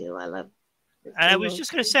them too. I love and I them was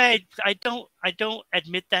just gonna mostly. say I don't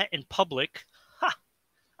admit that in public, ha,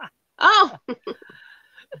 Oh,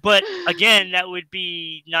 but again, that would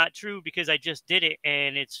be not true because I just did it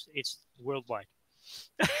and it's worldwide.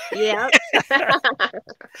 Yeah.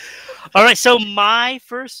 All right, so my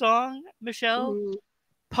first song, Michelle, Mhm.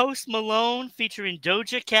 Post Malone featuring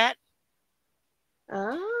Doja Cat.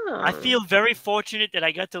 I Oh. feel very fortunate that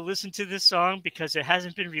I got to listen to this song because it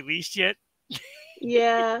hasn't been released yet.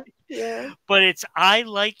 Yeah. Yeah. But it's I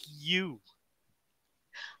Like You.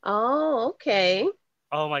 Oh, okay.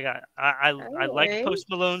 Oh my god, I All like right. Post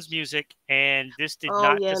Malone's music, and this did Oh,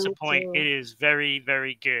 not yeah, me disappoint. It too. is very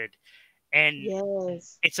very good, and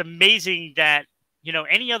Yes. it's amazing that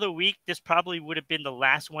any other week this probably would have been the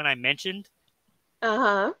last one I mentioned,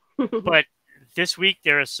 Uh-huh. but this week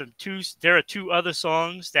there are two other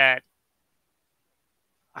songs that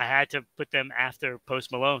I had to put them after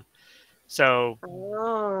Post Malone. So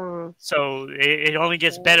Oh. it only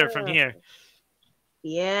gets better from Yeah. here.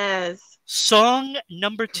 Yes. Song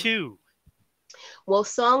number 2. Well,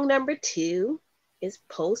 song number two is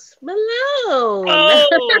Post Malone. Oh,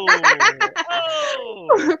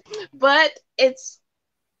 oh, But it's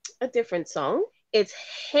a different song. It's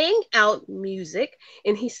Hangout Music,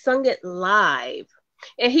 and he sung it live.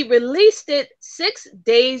 And he released it 6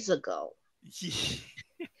 days ago.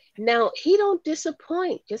 Now, he don't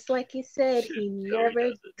disappoint. Just like he said, he no, he never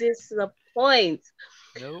doesn't. disappoints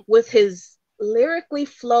Nope. with his lyrically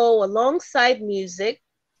flow alongside music,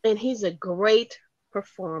 and he's a great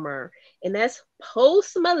performer. And that's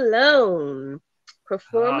Post Malone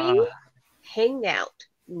performing Ah, Hangout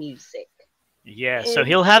Music. yeah. So And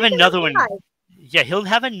he'll have check it another out one. live. Yeah, he'll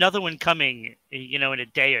have another one coming. In a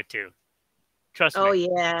day or two. Trust Oh me.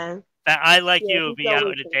 yeah. That I Like Yeah, You will he's be out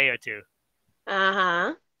always in a good. day or two.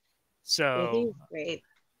 Uh-huh. Yeah, So, he's great.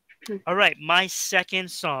 all right, my second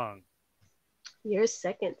song, Your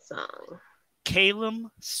second song.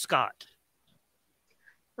 Calum Scott,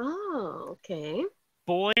 Oh, okay.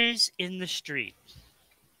 Boys in the Street.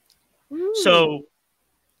 Hmm. So,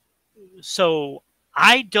 so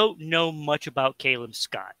I don't know much about Calum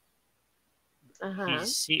Scott. Uh-huh.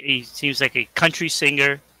 He seems like a country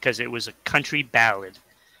singer because it was a country ballad.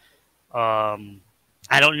 Um,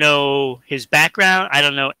 I don't know his background. I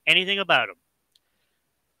don't know anything about him.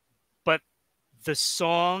 But the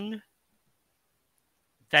song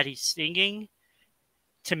that he's singing,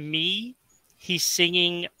 to me, he's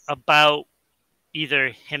singing about either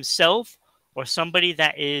himself or somebody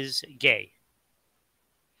that is gay.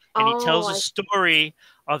 And he Oh, tells a story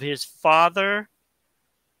of his father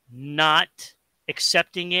not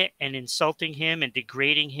accepting it and insulting him and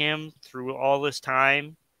degrading him through all this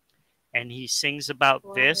time. And he sings about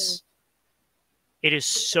wow. this. It is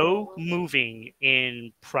so moving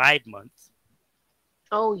in Pride Month.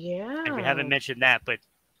 Oh, And we haven't yeah. mentioned that, but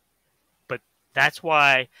that's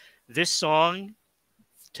why this song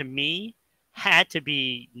to me had to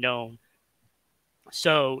be known.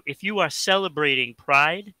 So if you are celebrating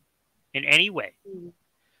Pride in any way, Mm.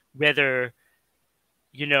 whether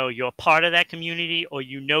you're part of that community or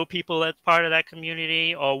people that's part of that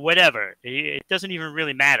community or whatever, it doesn't even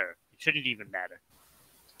really matter. It shouldn't even matter.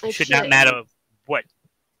 It It should not shouldn't. matter what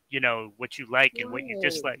what you like and what you Right.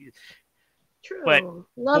 dislike. But True.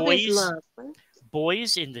 Love is boys love, right?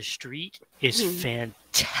 boys in the Street is Mhm.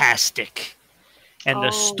 fantastic, and the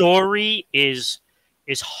Oh, story is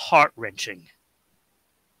heart wrenching.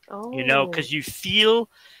 oh, Because you feel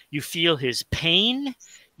his pain.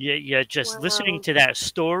 You're just listening wow. to that That's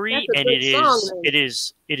story, a and good song it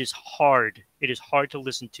is hard. It is hard to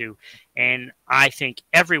listen to, and I think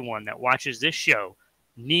everyone that watches this show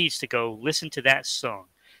needs to go listen to that song,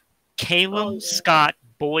 Oh, Calum yeah. Scott,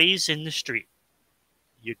 "Boys in the Street."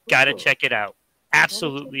 You gotta Ooh, check it out. gotta check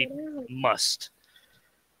Absolutely it out. must.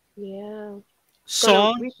 Yeah. It's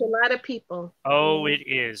gonna Song. reach a lot of people. Oh, Yeah. it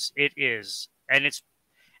is. It is, and it's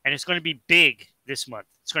going to be big this month.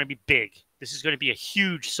 It's going to be big. This is going to be a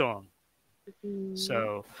huge song. Mhm.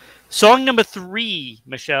 So, song number 3,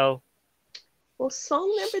 Michelle. Well,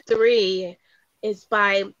 song number three is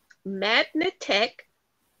by Magnetech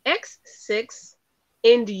X6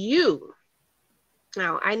 and You.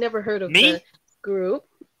 Now, I never heard of the Me? group.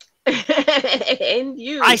 And I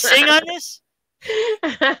You. sing on this?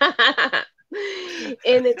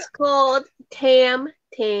 And it's called Tam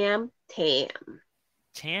Tam Tam.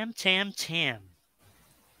 Tam, tam, tam.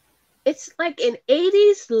 It's like an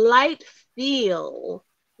 80s light feel.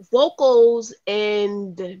 Vocals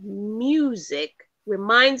and music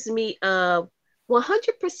reminds me of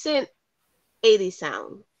 100% 80s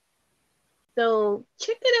sound. So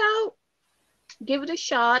check it out. Give it a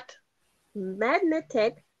shot.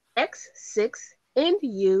 Magnetech X6 and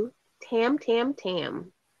You. Tam Tam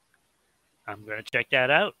Tam. I'm going to check that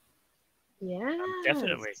out.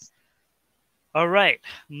 Definitely. Yes. All right.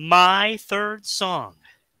 My third song.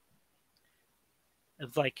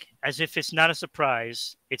 like as if it's not a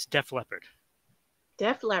surprise, it's Def Leppard.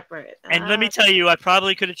 Def Leppard. And let me tell you, I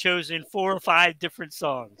probably could have chosen 4 or 5 different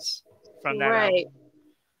songs from that Right.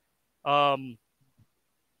 album.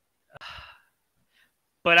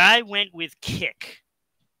 But I went with Kick.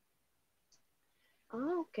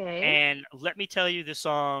 Okay. And let me tell you, the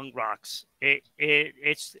song rocks.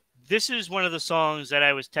 It's this is one of the songs that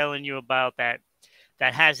I was telling you about that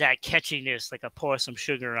has that catchiness, like a pour some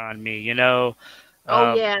sugar on me, you know.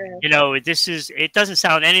 Oh yeah. You know, it doesn't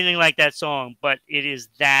sound anything like that song, but it is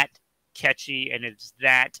that catchy and it's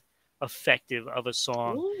that effective of a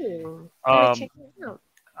song. Ooh. Gotta check it out.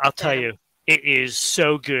 I'll tell you, it is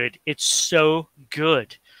so good. It's so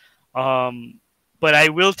good. But I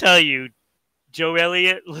will tell you, Joe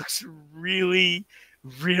Elliott looks really,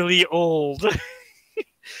 really old.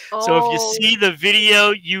 So if you Oh, see the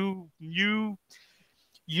video, you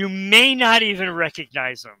may not even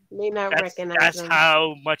recognize him. may not recognize That's him.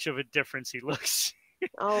 how much of a difference he looks.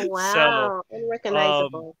 Oh So, wow,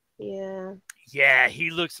 unrecognizable. Yeah. yeah, he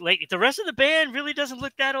looks like the rest of the band really doesn't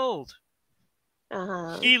look that old.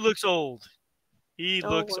 Uh-huh. He looks old. He Oh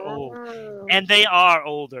looks old. wow. And they are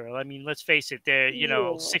older. I mean, let's face it, they're, Yeah.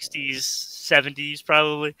 60s, 70s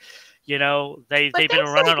probably. They've But been they still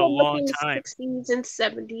around a good long looking time. 60s and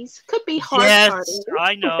 70s. Could be hard Yes,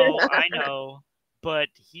 parting. I know. But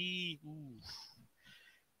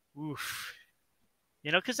oof.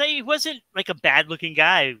 Because he wasn't like a bad looking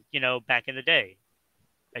guy, back in the day.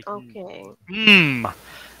 Like, Okay.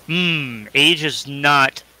 age is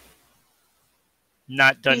not He's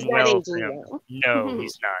done not well for aging him. well. No,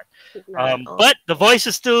 he's not. He's not. But the voice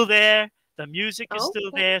is still there. The music is still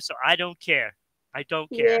Okay. there, so I don't care. I don't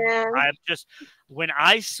care. Yeah. I'm just when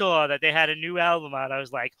I saw that they had a new album out, I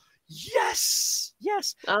was like, yes.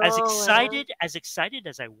 Oh, As wow. excited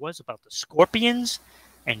as I was about the Scorpions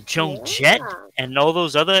and Joan Yeah. Jett and all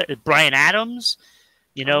those other Bryan Adams,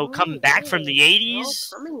 coming back from the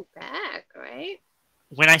 80s. Oh, coming back, right?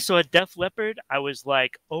 When I saw Def Leppard, I was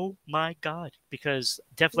like, "Oh my god!" Because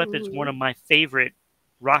Def Leppard's one of my favorite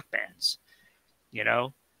rock bands. Yeah.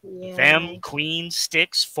 Them, Queen,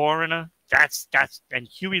 Styx, Foreigner. That's and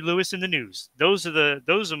Huey Lewis in the News. Those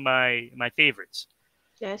are my favorites.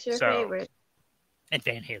 That's your favorite. And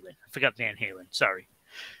Van Halen. I forgot Van Halen.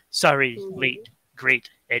 Sorry, late great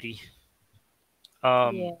Eddie.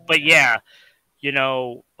 But yeah,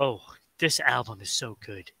 this album is so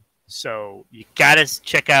good. So you gotta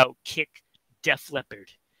check out Kick, Def Leppard.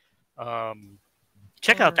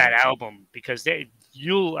 Check out that album because I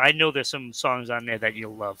know there's some songs on there that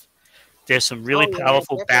you'll love. There's some really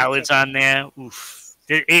powerful ballads on there. Oof.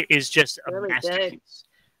 It is just a really masterpiece. Good.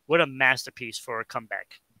 What a masterpiece for a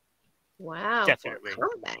comeback. Wow. Definitely.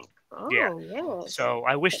 Comeback. Oh, yeah. Yes. So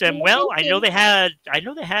I wish them well. I know they had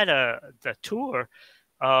the tour.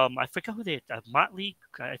 I forgot who Motley.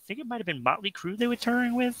 I think it might have been Motley Crue they were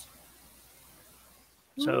touring with.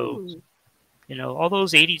 So, all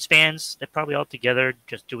those 80s bands, they're probably all together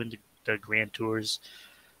just doing the grand tours,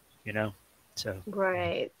 so.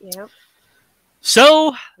 Right, yep.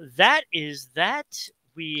 So, that is that.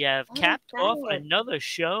 We have capped off another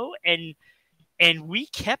show, and we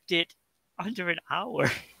kept it under an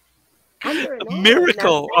hour. Under an hour.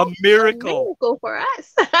 Miracle. A miracle. For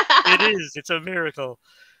us. It is. It's a miracle.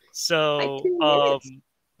 So,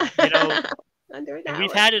 under an and hour.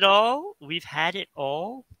 we've had it all. We've had it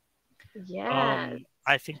all. Yes.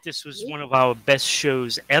 I think this was one of our best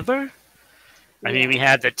shows ever. I mean, we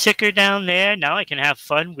had the ticker down there. Now I can have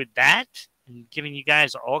fun with that and giving you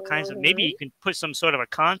guys all kinds of. Maybe you can put some sort of a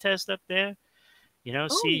contest up there.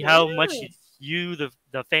 See how much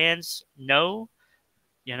the fans know.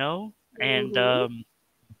 And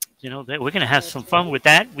we're gonna have some fun with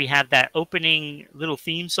that. We have that opening little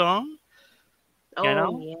theme song.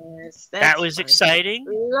 Yes, that was exciting.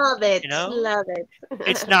 Love it. Love it.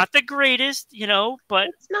 It's not the greatest, but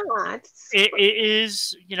it's not. It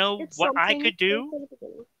is, what I could do.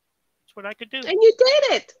 It's what I could do. And you did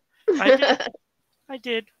it. I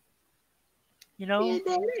did. You did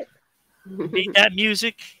it. Made that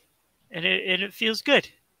music, and it feels good.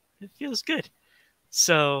 It feels good.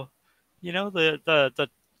 So, the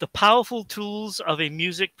powerful tools of a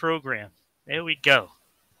music program. There we go.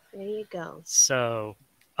 There you go. So,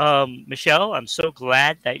 Michelle, I'm so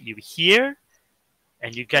glad that you're here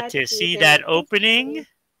and you got to see that opening.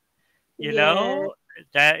 You know,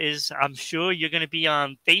 that is, I'm sure you're going to be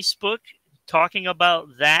on Facebook talking about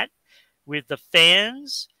that with the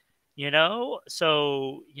fans,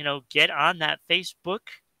 So, get on that Facebook,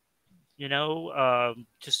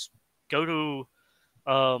 just go to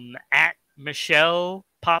at Michelle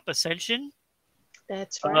Pop Ascension.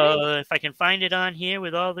 That's right. If I can find it on here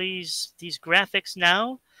with all these graphics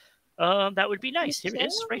now, that would be nice. Here it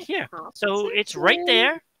is, right Michelle, here. Pop So it's right Ascension.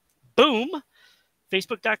 there. Boom. Okay.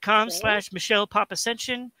 Facebook.com/Michelle Pop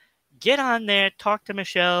Ascension. Get on there. Talk to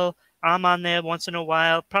Michelle. I'm on there once in a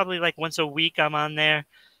while, probably like once a week. I'm on there.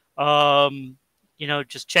 Um,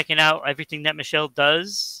 just checking out everything that Michelle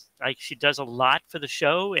does. Like she does a lot for the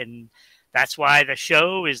show, and that's why the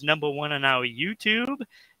show is #1 on our YouTube.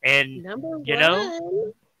 And Number you know,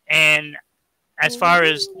 one. and as far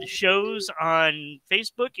as the Mhm. shows on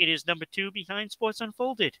Facebook, it is #2 behind Sports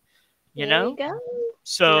Unfolded. You There you know, go. Not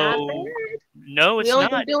so bad. no, We it's only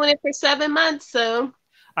been not. doing it for 7 months, so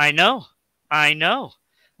I know, I know.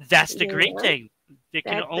 That's the you great know thing. It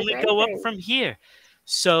can that's the only great go up thing. from here.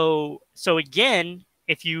 So again,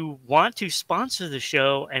 if you want to sponsor the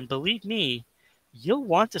show, and believe me, you'll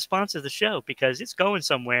want to sponsor the show because it's going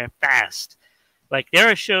somewhere fast. Like there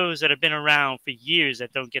are shows that have been around for years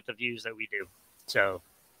that don't get the views that we do. So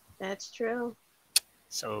That's true.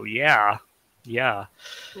 so yeah, yeah.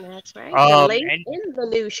 That's right. The late And in the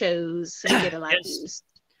new shows, we get a lot of yes, views.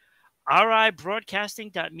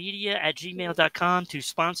 ribroadcasting.media@gmail.com to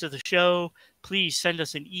sponsor the show. Please send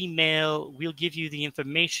us an email. We'll give you the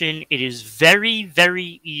information. It is very,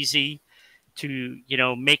 very easy to,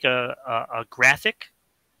 make a graphic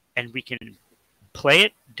and we can play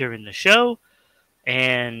it during the show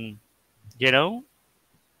and, you know,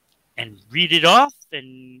 and read it off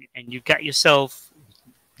and you got yourself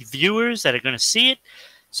viewers that are going to see it.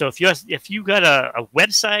 So if you got a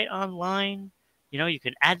website online, you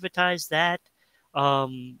can advertise that.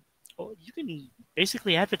 You can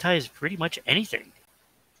basically advertise pretty much anything.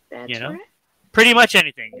 You That's know, right. pretty much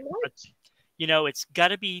anything. Pretty But much. it's got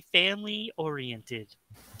to be family oriented.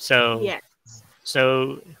 So Yes.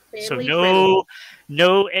 so so Family no friendly.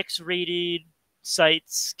 no X-rated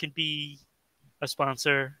sites can be a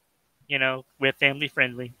sponsor. We're family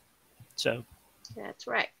friendly. So That's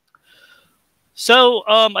right.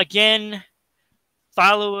 again,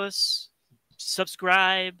 follow us,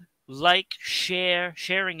 subscribe, like, share.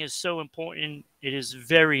 Sharing is so important. It is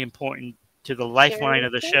very important to the lifeline Sharing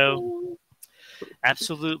of the show. caring.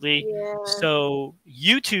 Absolutely. Yeah. So,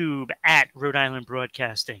 YouTube at Rhode Island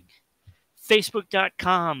Broadcasting,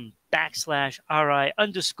 Facebook.com/RI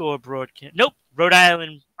underscore broadcast. Nope, Rhode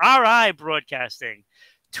Island RI Broadcasting,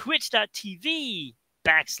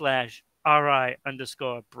 Twitch.tv/RI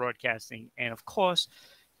underscore broadcasting, and of course,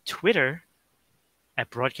 Twitter at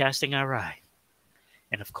Broadcasting RI.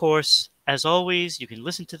 And of course, as always, you can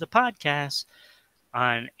listen to the podcast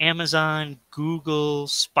on Amazon, Google,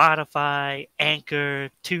 Spotify, Anchor,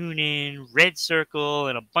 TuneIn, Red Circle,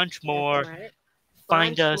 and a bunch That's more. right.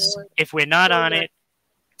 Find Bunch us. more. If we're not So on much. it,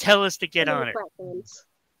 tell us to So get many on it. platforms.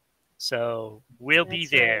 So we'll be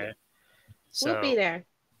That's right. there. We'll be So there.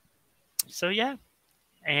 so yeah.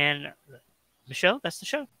 And Michelle, that's the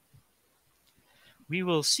show. We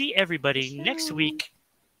will see everybody next So, week.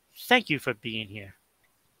 Thank you for being here.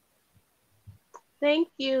 thank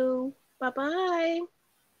you. Bye bye.